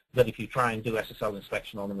sites that if you try and do SSL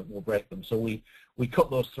inspection on them, it will break them. So we cut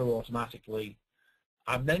those through automatically.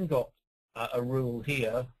 I've then got a rule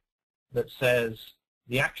here that says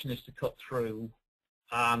the action is to cut through,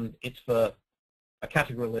 and it's for a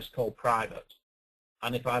category list called private.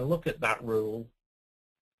 And if I look at that rule,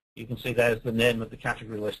 you can see there's the name of the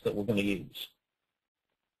category list that we're going to use.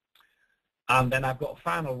 And then I've got a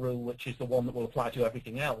final rule, which is the one that will apply to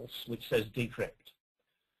everything else, which says decrypt.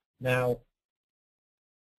 Now,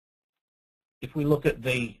 if we look at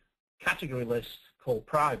the category list called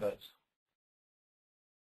private,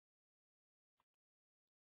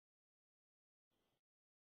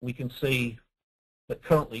 we can see that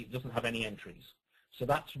currently it doesn't have any entries. So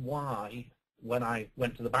that's why when I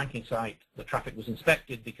went to the banking site, the traffic was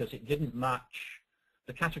inspected, because it didn't match,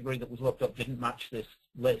 the category that was looked up didn't match this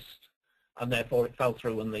list, and therefore it fell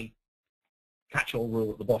through and the catch-all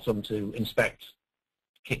rule at the bottom to inspect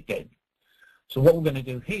kicked in. So what we're going to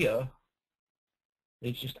do here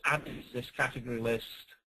is just add this category list,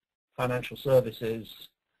 financial services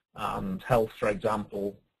and health, for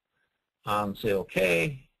example, and say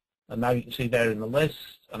OK. And now you can see there in the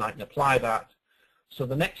list, and I can apply that. So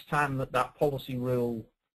the next time that that policy rule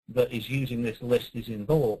that is using this list is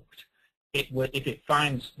invoked, if it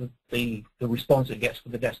finds the response it gets for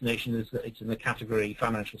the destination is that it's in the category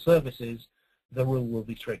financial services, the rule will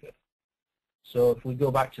be triggered. So if we go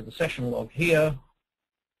back to the session log here,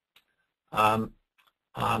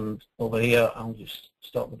 and over here, I'll just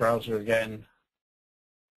start the browser again,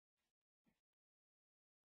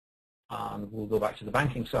 and we'll go back to the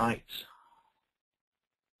banking site.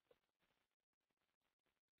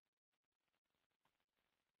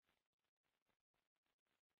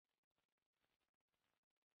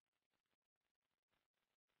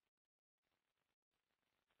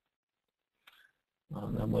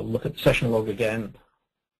 And then we'll look at the session log again.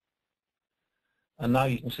 And now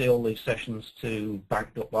you can see all these sessions to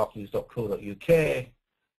bank.barclays.co.uk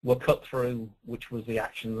were cut through, which was the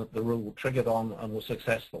action that the rule triggered on and was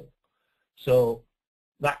successful. So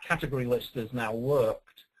that category list has now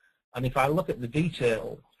worked. And if I look at the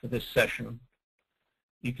detail for this session,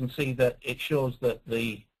 you can see that it shows that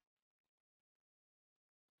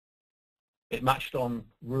it matched on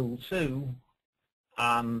rule 2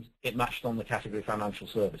 and it matched on the category financial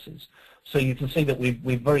services. So you can see that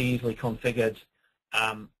we've very easily configured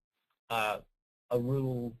a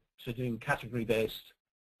rule to do category-based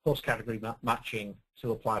post-category matching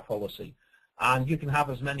to apply policy. And you can have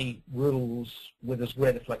as many rules with as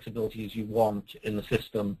greater flexibility as you want in the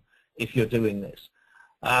system if you're doing this.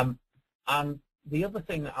 And the other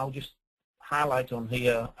thing that I'll just highlight on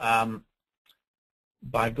here,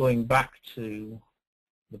 by going back to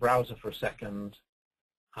the browser for a second,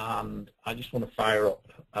 and I just want to fire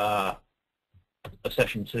up a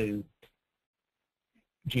session to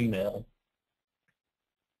Gmail,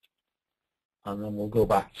 and then we'll go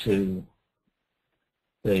back to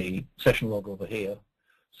the session log over here.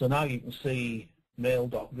 So now you can see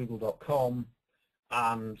mail.google.com,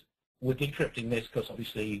 and we're decrypting this because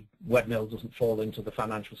obviously webmail doesn't fall into the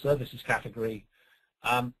financial services category.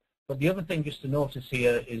 But the other thing just to notice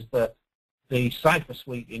here is that the cipher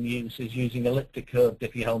suite in use is using elliptic curve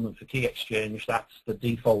Diffie-Hellman for key exchange. That's the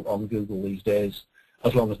default on Google these days,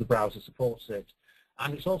 as long as the browser supports it.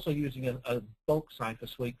 And it's also using a bulk cipher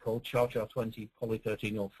suite called CHAR20 Poly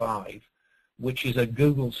 1305, which is a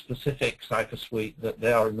Google-specific cipher suite that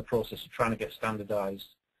they are in the process of trying to get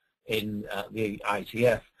standardized in the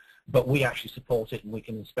IETF. But we actually support it, and we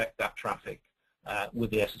can inspect that traffic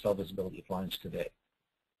with the SSL visibility appliance today.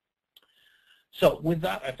 So with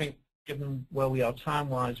that, I think, given where we are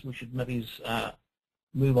time-wise, we should maybe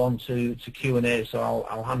move on to Q&A. So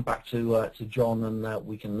I'll hand back to John, and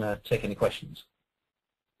we can take any questions.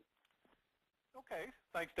 Okay,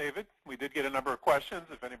 thanks, David. We did get a number of questions.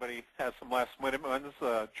 If anybody has some last-minute ones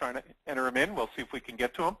trying to enter them in, we'll see if we can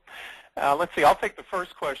get to them. Let's see, I'll take the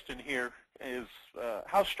first question here. Is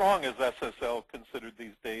how strong is SSL considered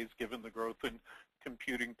these days, given the growth in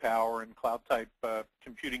computing power and cloud-type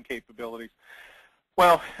computing capabilities?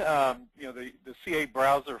 Well, you know, the CA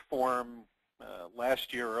browser forum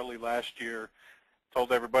early last year,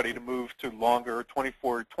 told everybody to move to longer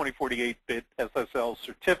 2048-bit SSL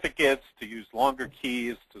certificates, to use longer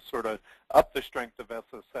keys to sort of up the strength of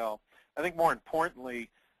SSL. I think more importantly,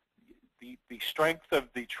 the strength of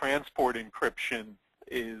the transport encryption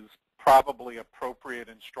is probably appropriate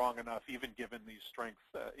and strong enough, even given these strengths,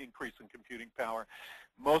 increase in computing power.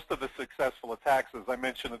 Most of the successful attacks, as I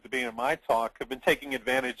mentioned at the beginning of my talk, have been taking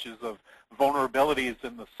advantages of vulnerabilities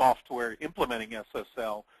in the software implementing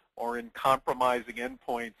SSL or in compromising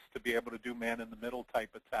endpoints to be able to do man-in-the-middle type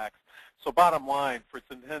attacks. So bottom line, for its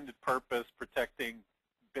intended purpose, protecting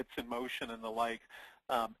bits in motion and the like,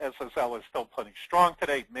 SSL is still plenty strong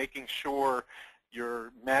today, making sure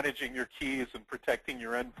you're managing your keys and protecting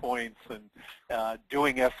your endpoints and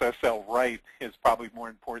doing SSL right is probably more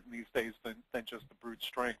important these days than just the brute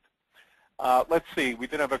strength. Let's see, we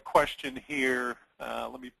did have a question here.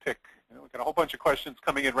 Let me pick, we've got a whole bunch of questions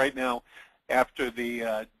coming in right now after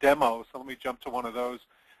the demo, so let me jump to one of those.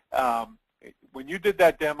 When you did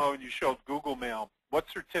that demo and you showed Google Mail, what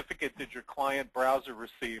certificate did your client browser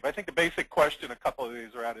receive? I think the basic question a couple of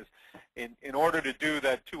these are at is, in order to do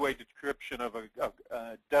that two-way decryption of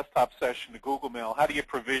a desktop session to Google Mail, how do you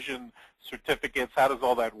provision certificates? How does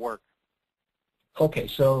all that work? Okay,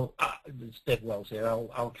 so it's Dave Wells here.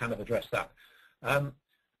 I'll kind of address that.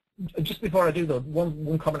 Just before I do, though,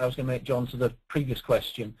 one comment I was going to make, John, to the previous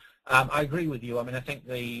question. I agree with you. I mean, I think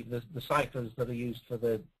the ciphers that are used for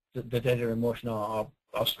the data in motion are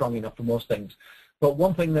strong enough for most things. But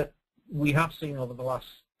one thing that we have seen over the last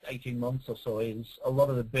 18 months or so is a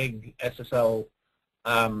lot of the big SSL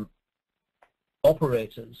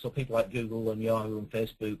operators, so people like Google and Yahoo and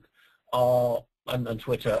Facebook and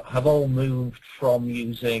Twitter, have all moved from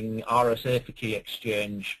using RSA for key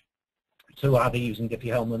exchange to either using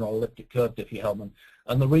Diffie-Hellman or elliptic curve Diffie-Hellman.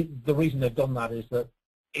 And the reason they've done that is that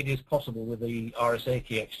it is possible with the RSA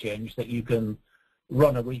key exchange that you can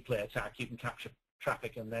run a replay attack, you can capture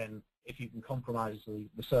traffic, and then if you can compromise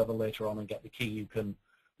the server later on and get the key, you can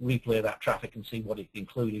replay that traffic and see what it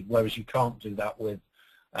included, whereas you can't do that with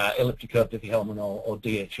elliptic curve Diffie-Hellman or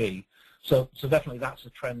DHE. So definitely that's a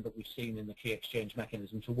trend that we've seen in the key exchange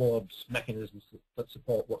mechanism towards mechanisms that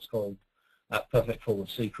support what's called perfect forward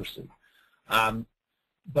secrecy.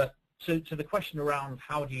 But to the question around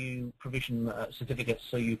how do you provision certificates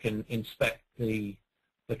so you can inspect the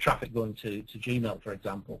traffic going to Gmail, for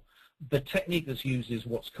example, the technique that's used is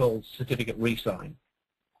what's called certificate resign.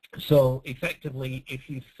 So effectively, if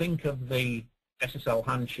you think of the SSL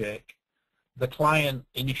handshake, the client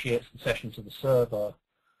initiates the session to the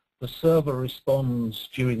server responds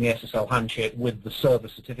during the SSL handshake with the server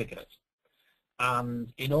certificate.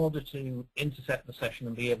 And in order to intercept the session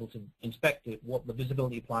and be able to inspect it, what the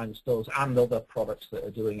visibility appliance does, and other products that are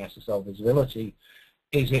doing SSL visibility,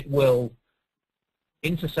 is it will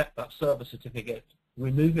intercept that server certificate,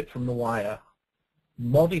 remove it from the wire,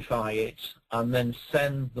 modify it, and then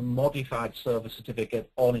send the modified server certificate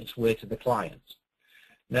on its way to the client.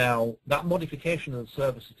 Now, that modification of the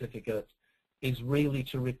server certificate is really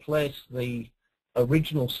to replace the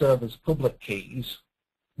original server's public keys,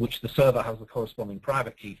 which the server has the corresponding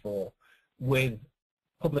private key for, with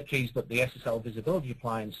public keys that the SSL visibility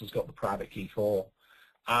appliance has got the private key for.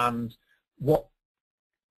 And what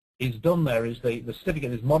is done there is the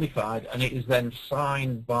certificate is modified, and it is then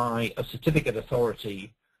signed by a certificate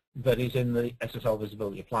authority that is in the SSL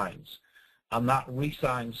visibility appliance. And that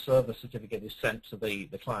re-signed server certificate is sent to the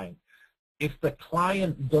client. If the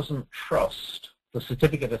client doesn't trust the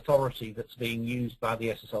certificate authority that's being used by the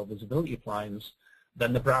SSL visibility appliance,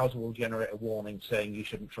 then the browser will generate a warning saying you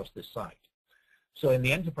shouldn't trust this site. So in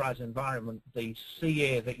the enterprise environment, the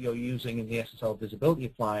CA that you're using in the SSL visibility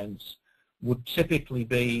appliance would typically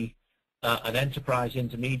be an enterprise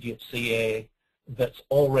intermediate CA that's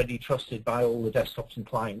already trusted by all the desktops and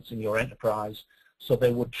clients in your enterprise, so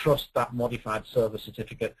they would trust that modified server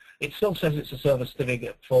certificate. It still says it's a server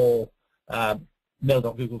certificate for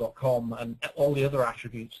mail.google.com, and all the other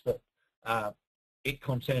attributes that it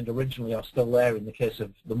contained originally are still there in the case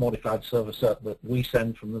of the modified server cert that we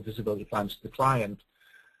send from the visibility appliance to the client.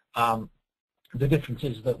 The difference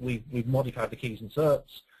is that we've modified the keys and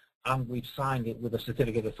certs, and we've signed it with a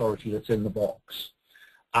certificate authority that's in the box.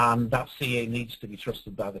 And that CA needs to be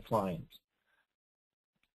trusted by the client.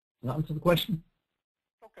 Does that answer the question?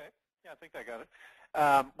 Okay. Yeah, I think I got it.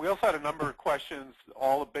 We also had a number of questions,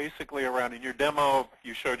 all basically around, in your demo,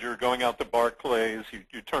 you showed you were going out to Barclays,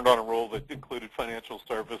 you turned on a role that included financial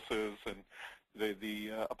services, and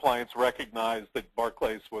the appliance recognized that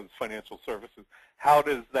Barclays was financial services. How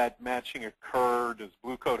does that matching occur? Does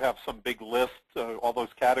Blue Coat have some big list, all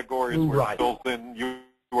those categories where it builds in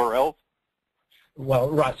URLs?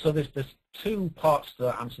 Well, right, so there's two parts to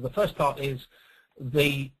that answer. The first part is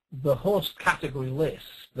the host category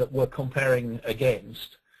list that we're comparing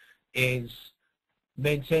against is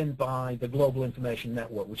maintained by the Global Information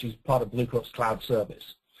Network, which is part of Blue Coat's cloud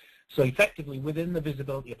service. So effectively, within the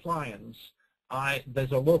visibility appliance,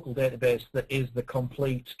 there's a local database that is the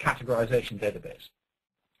complete categorization database.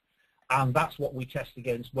 And that's what we test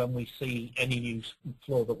against when we see any new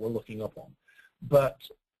flow that we're looking up on. But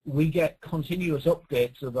we get continuous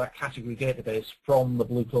updates of that category database from the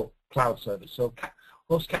Blue Coat cloud service. So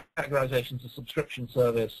host categorization is a subscription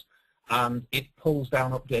service, and it pulls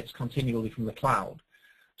down updates continually from the cloud.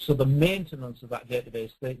 So the maintenance of that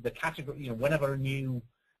database, the category, whenever a new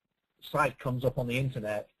site comes up on the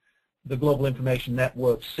internet, the Global Information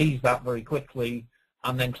Network sees that very quickly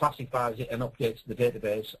and then classifies it and updates the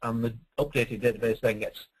database, and the updated database then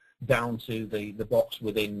gets down to the box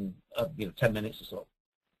within 10 minutes or so.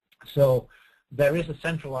 So there is a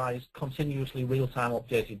centralized, continuously real-time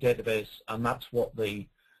updated database, and that's what the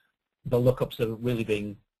lookups are really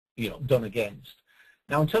being done against.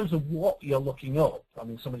 Now, in terms of what you're looking up, I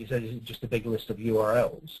mean, somebody said it's just a big list of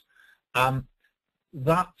URLs.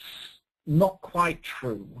 That's not quite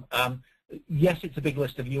true. Yes, it's a big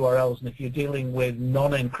list of URLs, and if you're dealing with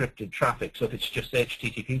non-encrypted traffic, so if it's just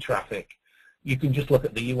HTTP traffic, you can just look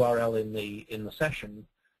at the URL in the session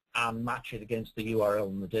and match it against the URL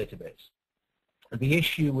in the database. The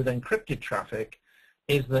issue with encrypted traffic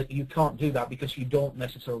is that you can't do that because you don't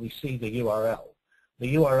necessarily see the URL.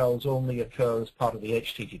 The URLs only occur as part of the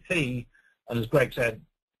HTTP, and as Greg said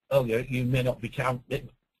earlier, you may not be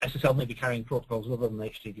SSL may be carrying protocols other than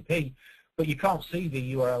HTTP, but you can't see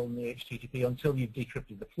the URL in the HTTP until you've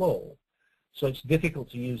decrypted the flow. So it's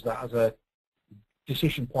difficult to use that as a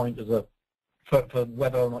decision point for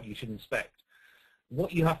whether or not you should inspect.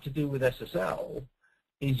 What you have to do with SSL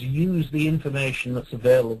is use the information that's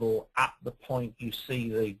available at the point you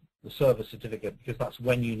see the server certificate, because that's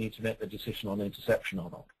when you need to make the decision on interception or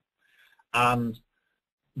not. And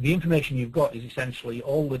the information you've got is essentially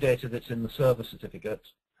all the data that's in the server certificate,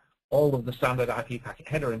 all of the standard IP packet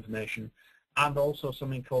header information, and also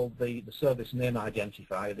something called the service name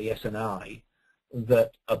identifier, the SNI,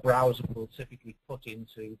 that a browser will typically put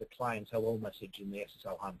into the client hello message in the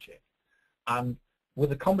SSL handshake. And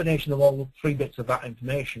with a combination of all 3 bits of that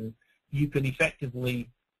information, you can effectively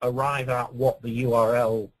arrive at what the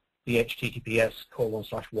URL, the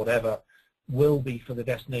HTTPS:/whatever, will be for the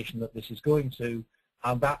destination that this is going to,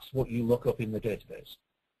 and that's what you look up in the database.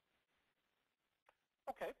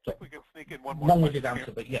 Okay, I think we can sneak in one more Long-winded question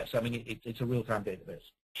answer, but yes, I mean, it's a real-time database.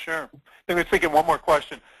 Sure. I think we sneak in one more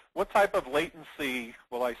question. What type of latency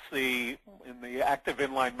will I see in the active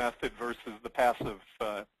inline method versus the passive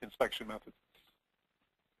inspection method?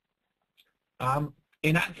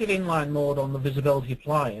 In active inline mode on the visibility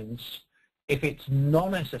appliance, if it's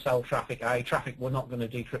non-SSL traffic, i.e. traffic we're not going to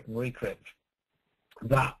decrypt and recrypt,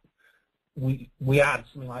 that we add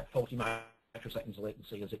something like 40 microseconds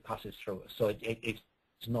latency as it passes through it. So it's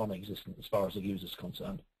non-existent as far as the user is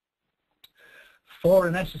concerned. For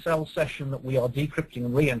an SSL session that we are decrypting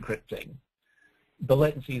and re-encrypting, the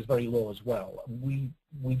latency is very low as well. We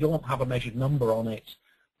don't have a measured number on it,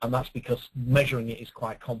 and that's because measuring it is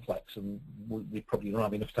quite complex, and we probably don't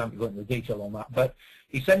have enough time to go into the detail on that. But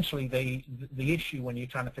essentially, the issue when you're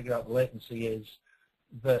trying to figure out the latency is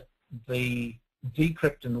that the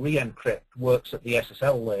decrypt and re-encrypt works at the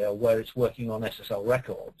SSL layer where it's working on SSL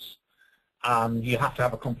records, and you have to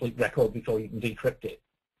have a complete record before you can decrypt it.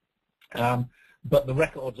 But the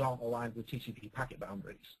records aren't aligned with TCP packet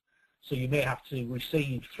boundaries. So you may have to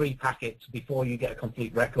receive 3 packets before you get a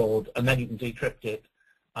complete record, and then you can decrypt it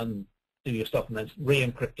and do your stuff and then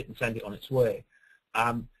re-encrypt it and send it on its way.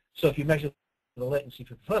 So if you measure the latency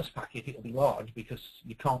for the first packet, it'll be large because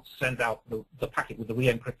you can't send out the packet with the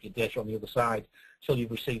re-encrypted data on the other side until you've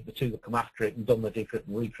received the 2 that come after it and done the decrypt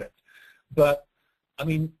and recrypt. But, I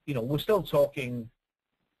mean, you know, we're still talking,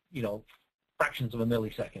 you know, fractions of a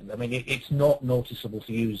millisecond. I mean, it's not noticeable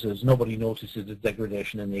to users. Nobody notices the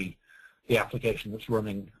degradation in the application that's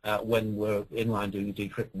running when we're inline doing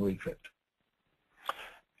decrypt and recrypt.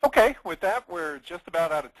 Okay, with that, we're just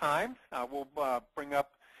about out of time. We'll bring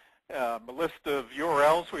up a list of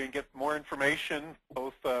URLs where you can get more information,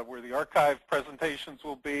 both where the archive presentations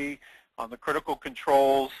will be, on the critical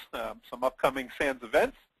controls, some upcoming SANS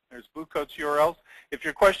events. There's Blue Coat's URLs. If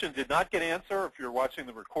your question did not get answered, if you're watching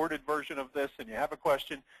the recorded version of this and you have a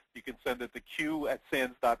question, you can send it to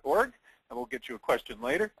q@sans.org, and we'll get you a question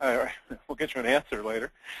later. We'll get you an answer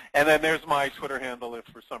later. And then there's my Twitter handle if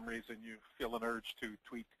for some reason you feel an urge to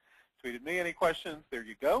tweet at me any questions. There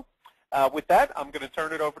you go. With that, I'm going to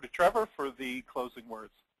turn it over to Trevor for the closing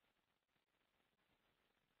words.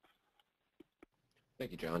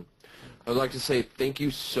 Thank you, John. I would like to say thank you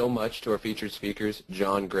so much to our featured speakers,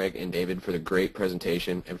 John, Greg, and David, for the great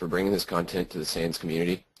presentation and for bringing this content to the SANS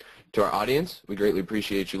community. To our audience, we greatly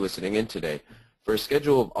appreciate you listening in today. For a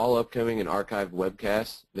schedule of all upcoming and archived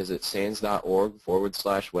webcasts, visit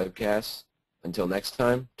sans.org/webcasts. Until next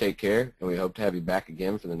time, take care, and we hope to have you back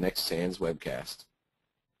again for the next SANS webcast.